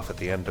it went off at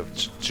the end of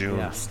June.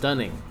 Yeah,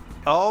 stunning.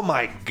 Oh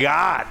my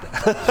God.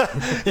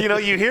 You know,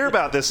 you hear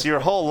about this your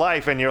whole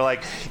life, and you're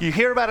like, you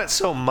hear about it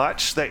so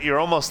much that you're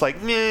almost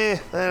like, meh,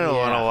 I don't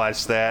want to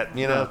watch that.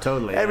 You know, No,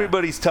 totally,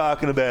 everybody's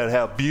talking about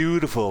how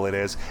beautiful it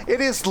is. It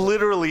is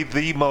literally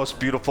the most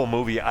beautiful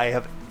movie I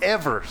have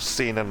ever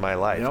seen in my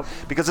life. Yep.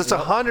 Because it's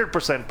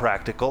 100%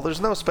 practical.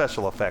 There's no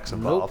special effects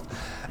involved.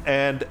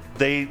 And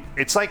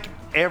it's like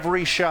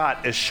every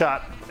shot is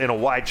shot in a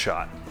wide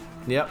shot.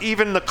 Yep.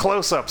 Even the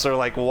close-ups are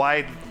like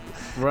wide.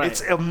 Right.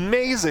 It's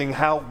amazing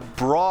how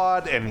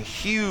broad and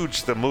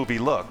huge the movie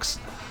looks.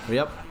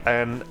 Yep.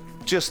 And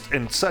just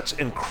in such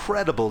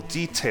incredible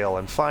detail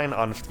and fine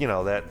on, you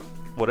know, that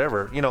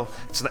whatever, you know,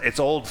 it's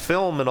old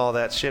film and all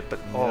that shit, but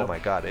oh my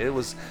God, it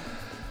was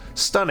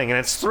stunning. And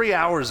it's 3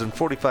 hours and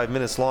 45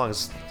 minutes long.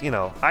 It's, you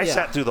know, I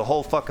sat through the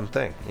whole fucking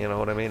thing. You know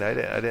what I mean? I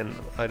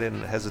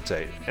didn't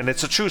hesitate. And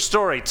it's a true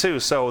story too,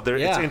 so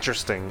it's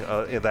interesting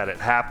that it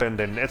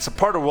happened, and it's a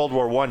part of World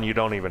War I you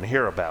don't even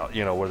hear about.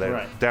 You know, where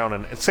they're down,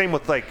 and same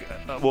with like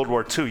World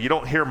War II. You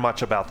don't hear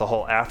much about the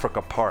whole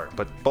Africa part,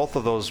 but both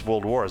of those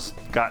world wars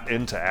got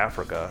into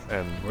Africa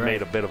and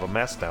made a bit of a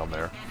mess down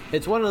there.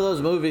 It's one of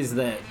those movies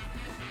that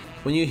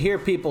when you hear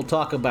people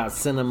talk about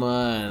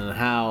cinema and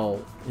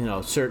how, you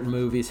know, certain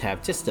movies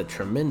have just a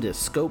tremendous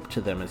scope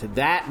to them, and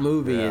that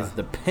movie is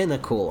the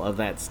pinnacle of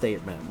that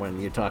statement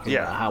when you're talking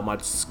about how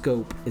much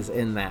scope is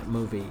in that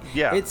movie.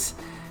 Yeah. It's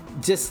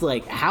just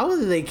like, how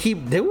do they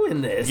keep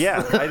doing this?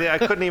 Yeah, I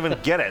couldn't even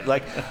get it.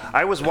 Like,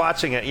 I was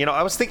watching it, you know,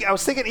 I was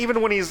thinking even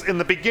when he's in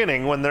the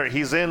beginning, when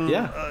he's in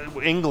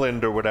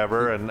England or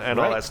whatever, and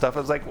all that stuff,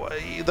 I was like, well,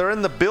 they're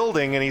in the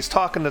building and he's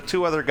talking to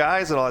two other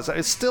guys and all that stuff.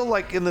 It's still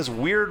like in this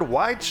weird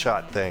wide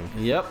shot thing.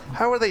 Yep.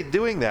 How are they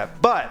doing that?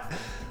 But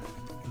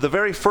the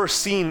very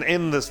first scene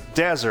in this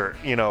desert,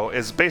 you know,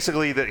 is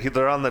basically that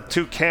they're on the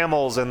two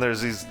camels, and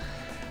there's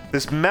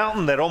this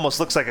mountain that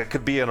almost looks like it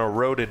could be an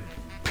eroded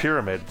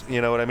pyramid,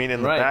 you know what I mean,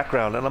 in the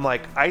background. And I'm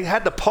like, I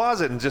had to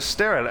pause it and just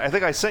stare at it. I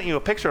think I sent you a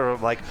picture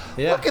of, like,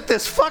 look at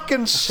this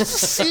fucking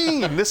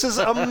scene. This is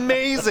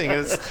amazing.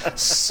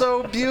 It's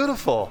so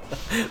beautiful.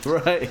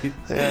 Right.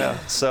 Yeah.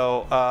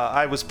 So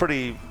I was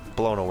pretty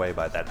blown away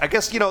by that. I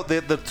guess, you know,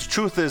 the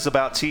truth is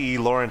about T.E.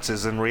 Lawrence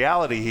is, in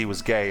reality, he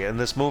was gay, and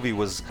this movie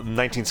was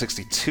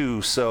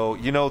 1962, so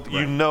you know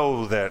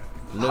that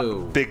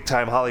big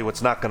time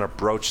Hollywood's not going to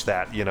broach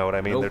that, you know what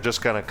I mean? They're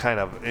just going to kind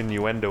of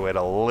innuendo it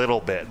a little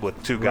bit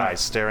with two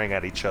guys staring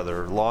at each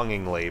other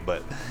longingly,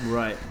 but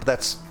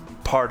that's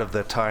part of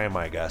the time,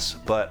 I guess.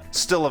 But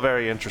still a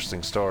very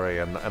interesting story,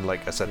 and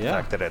like I said, the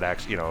fact that it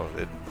actually, you know,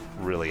 it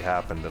really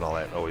happened and all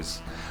that,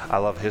 I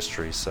love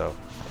history, so.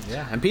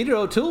 Yeah, and Peter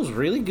O'Toole's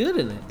really good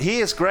in it.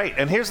 He is great.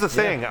 And here's the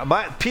thing.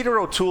 Peter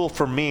O'Toole,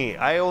 for me,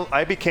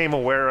 I became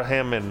aware of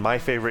him in My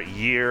Favorite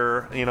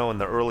Year, you know, in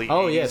the early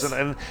 80s. Yes.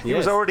 And he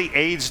was already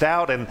aged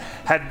out and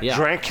had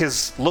drank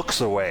his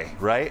looks away,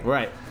 right?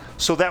 Right.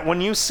 So that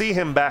when you see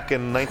him back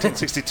in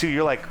 1962,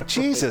 you're like,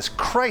 Jesus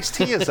Christ,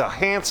 he is a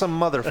handsome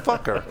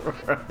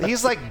motherfucker.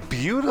 He's like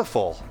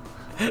beautiful.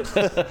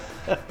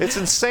 It's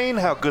insane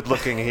how good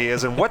looking he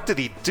is, and what did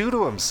he do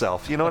to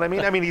himself? You know what I mean?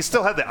 I mean, he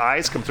still had the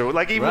eyes come through.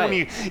 Like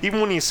even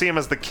when you see him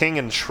as the king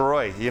in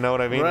Troy, you know what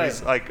I mean?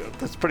 He's like,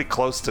 that's pretty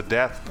close to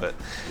death, but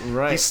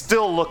he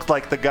still looked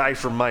like the guy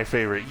from My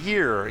Favorite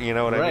Year. You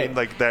know what I mean?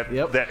 Like that.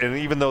 That, and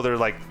even though they're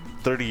like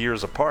 30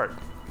 years apart.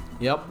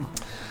 Yep.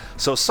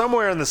 So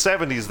somewhere in the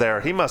 70s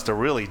there, he must have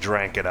really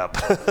drank it up.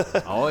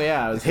 Oh,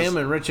 yeah. It was him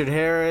and Richard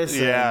Harris.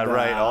 Yeah, and,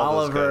 right. All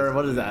Oliver,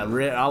 what is that?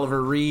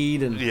 Oliver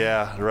Reed and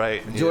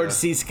George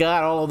C.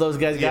 Scott. All of those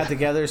guys got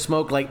together,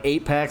 smoked like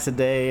 8 packs a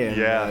day.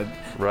 And,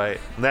 right.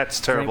 And that's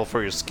terrible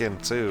for your skin,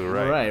 too,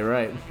 right?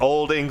 Right.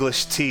 Old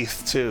English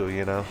teeth, too,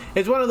 you know?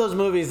 It's one of those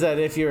movies that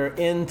if you're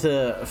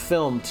into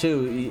film,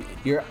 too,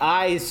 your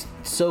eyes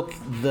soak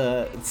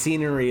the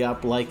scenery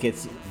up like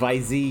it's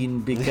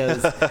Visine,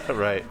 because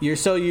you're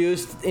so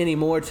used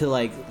anymore to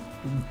like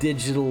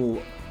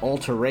digital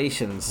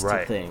alterations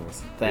to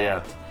things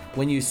that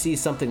when you see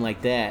something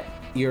like that,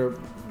 your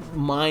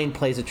mind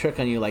plays a trick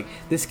on you, like,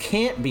 this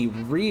can't be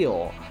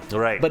real,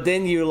 but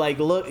then you like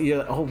look,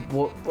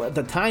 at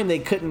the time they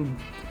couldn't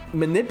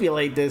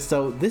manipulate this,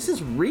 so this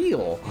is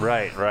real,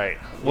 right.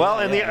 Well,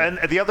 and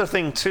the other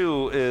thing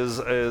too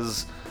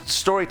is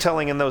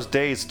storytelling in those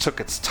days took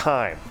its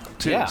time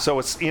too. Yeah. So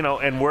it's, you know,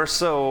 and we're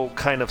so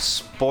kind of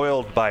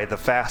spoiled by the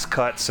fast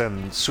cuts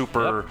and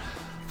super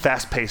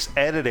fast-paced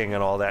editing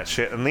and all that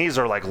shit. And these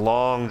are like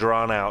long,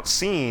 drawn-out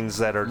scenes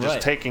that are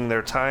just taking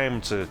their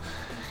time to,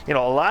 you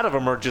know, a lot of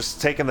them are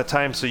just taking the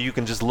time so you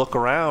can just look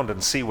around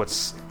and see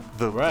what's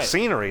the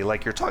scenery,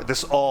 like you're talking,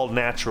 this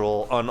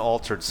all-natural,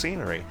 unaltered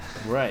scenery.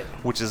 Right.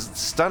 Which is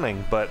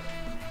stunning, but...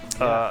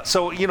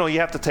 so, you know, you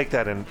have to take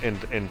that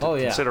into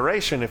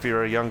consideration if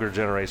you're a younger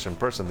generation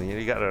person.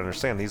 You got to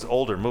understand these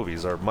older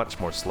movies are much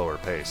more slower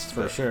paced.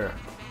 For sure.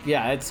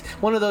 Yeah, it's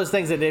one of those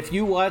things that if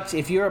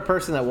you're a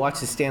person that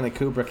watches Stanley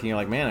Kubrick and you're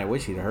like, man, I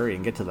wish he'd hurry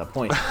and get to the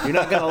point, you're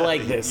not going to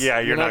like this.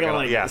 You're not going to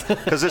like this.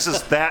 Because this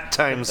is that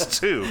times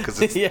 2, because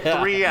it's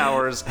 3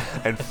 hours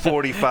and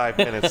 45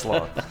 minutes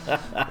long.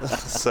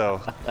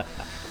 So...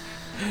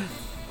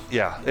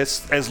 Yeah,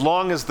 it's as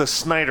long as the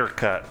Snyder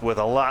cut with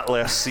a lot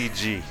less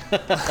CG.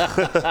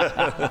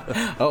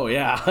 Oh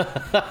yeah.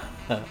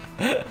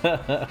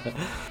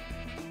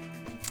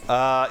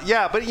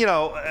 Yeah, but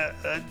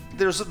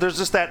there's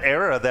just that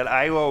era that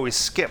I always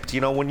skipped.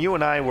 When you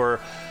and I were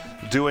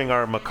doing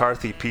our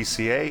McCarthy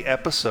PCA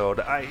episode,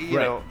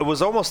 it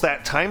was almost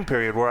that time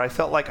period where I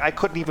felt like I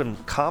couldn't even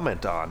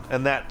comment on,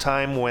 and that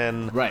time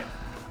when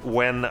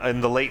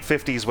in the late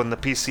 50s, when the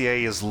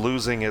PCA is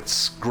losing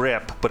its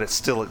grip, but it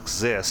still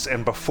exists,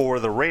 and before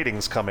the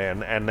ratings come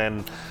in, and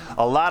then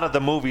a lot of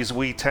the movies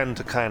we tend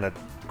to kind of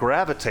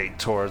gravitate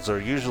towards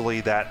are usually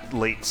that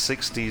late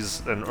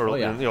 60s and early,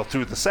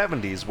 through the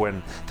 70s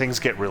when things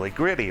get really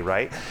gritty,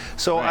 right?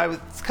 So I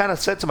kind of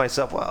said to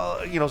myself,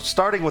 well,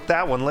 starting with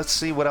that one, let's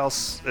see what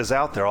else is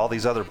out there, all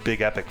these other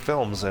big epic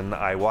films. And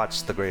I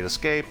watched The Great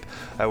Escape,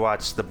 I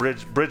watched The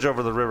Bridge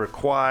Over the River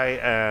Kwai,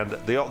 and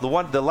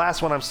the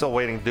last one I'm still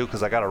waiting to do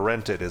because I got to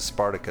rent it is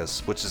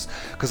Spartacus, which is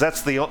because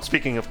that's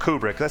speaking of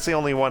Kubrick, that's the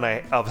only one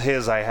of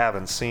his I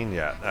haven't seen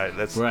yet.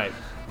 That's right.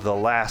 The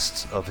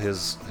last of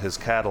his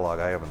catalog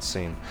I haven't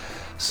seen.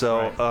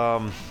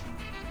 So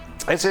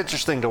it's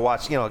interesting to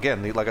watch.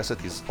 Again, like I said,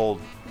 these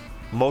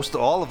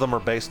all of them are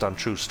based on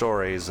true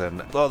stories,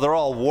 and they're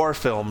all war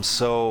films,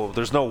 so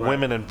there's no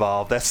women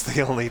involved. That's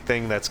the only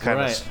thing that's kind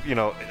of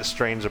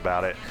strange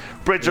about it.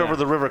 Bridge Over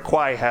the River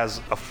Kwai has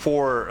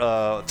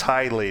 4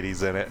 Thai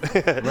ladies in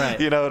it. Right.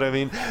 You know what I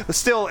mean? It's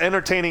still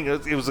entertaining.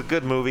 It was a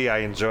good movie. I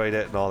enjoyed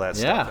it and all that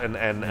stuff. And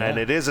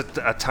it is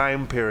a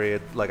time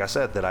period, like I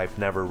said, that I've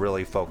never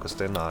really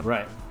focused in on.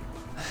 Right.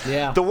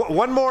 Yeah.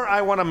 One more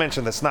I want to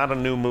mention that's not a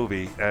new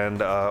movie,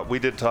 and we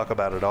did talk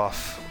about it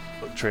off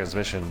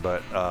transmission,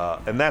 but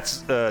and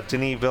that's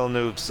Denis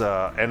Villeneuve's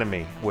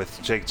Enemy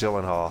with Jake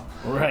Gyllenhaal.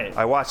 Right.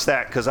 I watched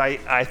that because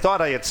I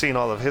thought I had seen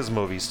all of his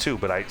movies too,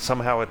 but I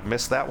somehow had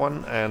missed that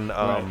one, and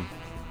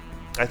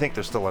I think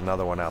there's still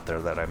another one out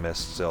there that I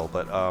missed still,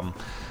 but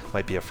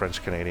might be a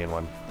French-Canadian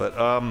one. But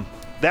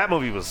that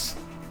movie was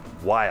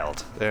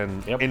wild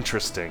and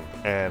interesting,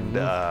 and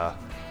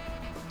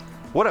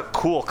what a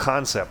cool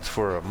concept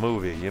for a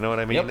movie, you know what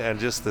I mean? And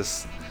just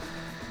this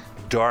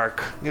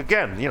dark,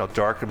 again,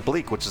 dark and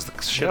bleak, which is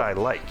the shit I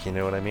like, you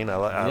know what I mean? I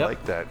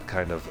like that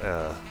kind of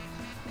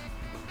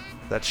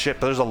that shit,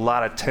 but there's a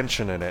lot of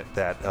tension in it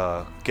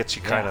that gets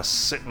you kind of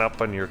sitting up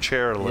on your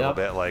chair a little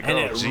bit, like, and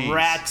it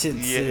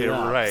ratchets it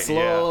up,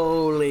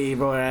 slowly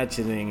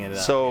ratcheting it up.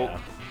 So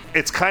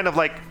it's kind of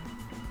like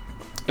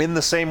in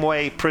the same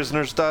way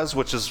Prisoners does,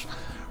 which is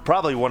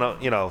probably one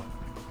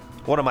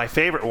of my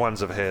favorite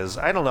ones of his.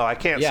 I don't know. I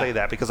can't say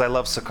that because I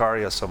love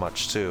Sicario so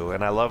much too,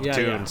 and I love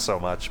Dune so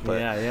much. But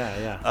this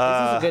is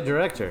a good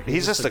director.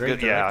 He's just a good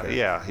director.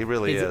 Yeah. He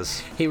really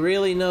is. He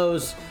really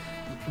knows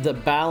the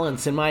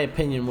balance, in my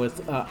opinion,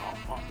 with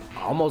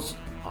almost.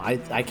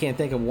 I can't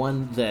think of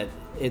one that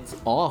it's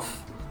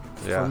off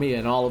for me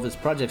in all of his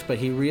projects, but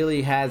he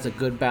really has a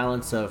good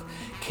balance of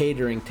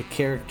catering to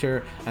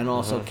character and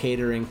also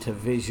catering to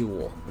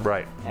visual.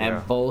 Right.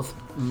 And both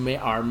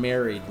are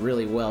married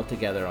really well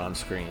together on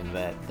screen.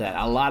 That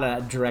a lot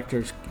of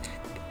directors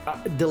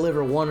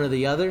deliver one or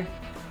the other,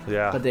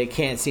 but they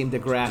can't seem to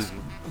grasp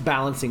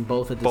balancing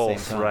both at the same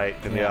time. Right.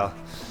 And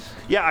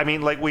yeah, I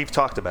mean, like we've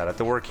talked about it,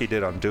 the work he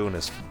did on Dune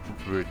is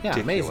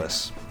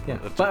ridiculous. Yeah,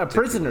 but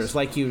Prisoners,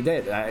 like you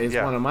did, is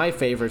one of my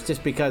favorites,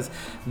 just because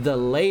the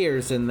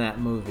layers in that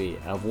movie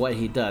of what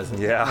he does,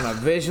 on a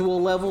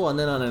visual level and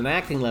then on an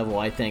acting level,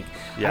 I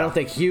don't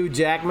think Hugh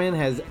Jackman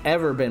has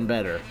ever been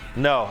better.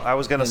 No, I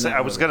was gonna say,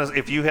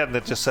 if you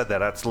hadn't just said that,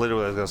 that's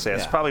literally what I was gonna say.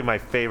 It's probably my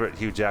favorite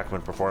Hugh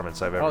Jackman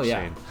performance I've ever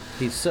seen.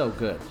 He's so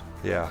good.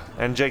 Yeah,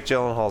 and Jake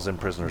Gyllenhaal's in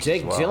Prisoners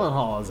Jake as well.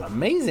 Gyllenhaal is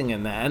amazing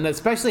in that, and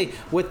especially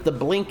with the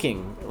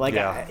blinking. Like,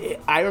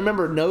 I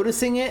remember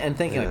noticing it and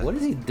thinking, like, what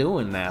is he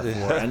doing that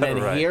for? And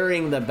then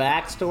hearing the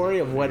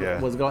backstory of what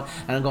was going,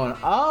 and I'm going,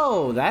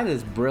 oh, that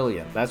is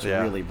brilliant. That's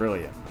really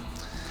brilliant.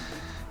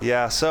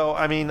 Yeah, so,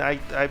 I mean,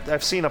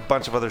 I've seen a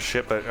bunch of other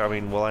shit, but, I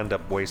mean, we'll end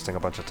up wasting a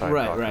bunch of time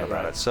talking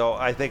about it. So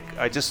I think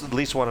I just at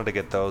least wanted to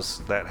get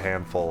that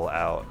handful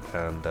out,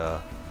 and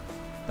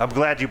I'm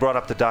glad you brought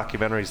up the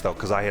documentaries, though,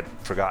 because I had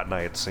forgotten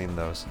I had seen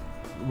those.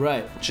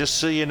 Right. Just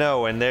so you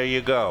know, and there you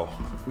go.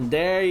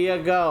 There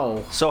you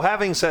go. So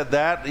having said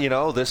that,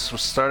 this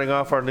was starting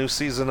off our new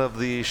season of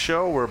the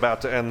show. We're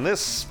about to end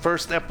this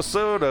first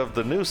episode of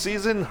the new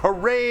season.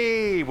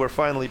 Hooray! We're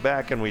finally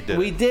back, and we did it.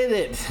 We did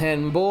it,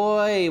 and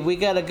boy, we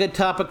got a good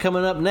topic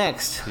coming up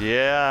next.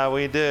 Yeah,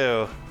 we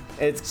do.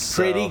 It's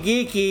pretty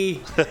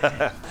geeky.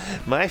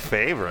 My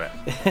favorite.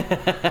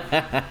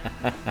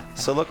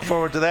 So look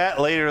forward to that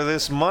later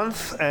this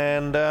month.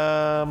 And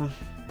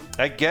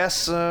I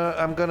guess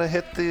I'm going to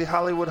hit the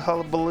Hollywood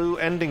Hullabaloo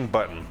ending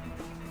button.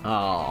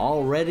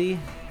 Already?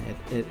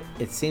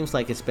 It seems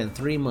like it's been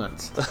 3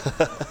 months.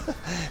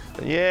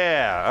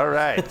 Yeah, all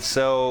right.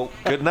 So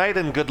good night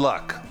and good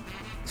luck.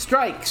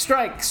 Strike,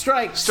 strike,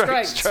 strike,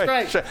 strike,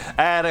 strike.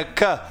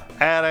 Attica,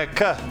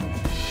 Attica.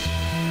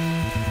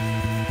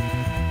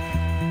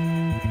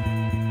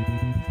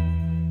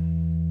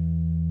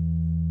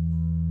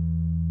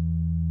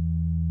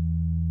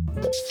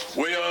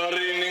 We are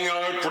ending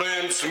our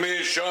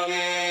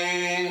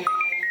transmission.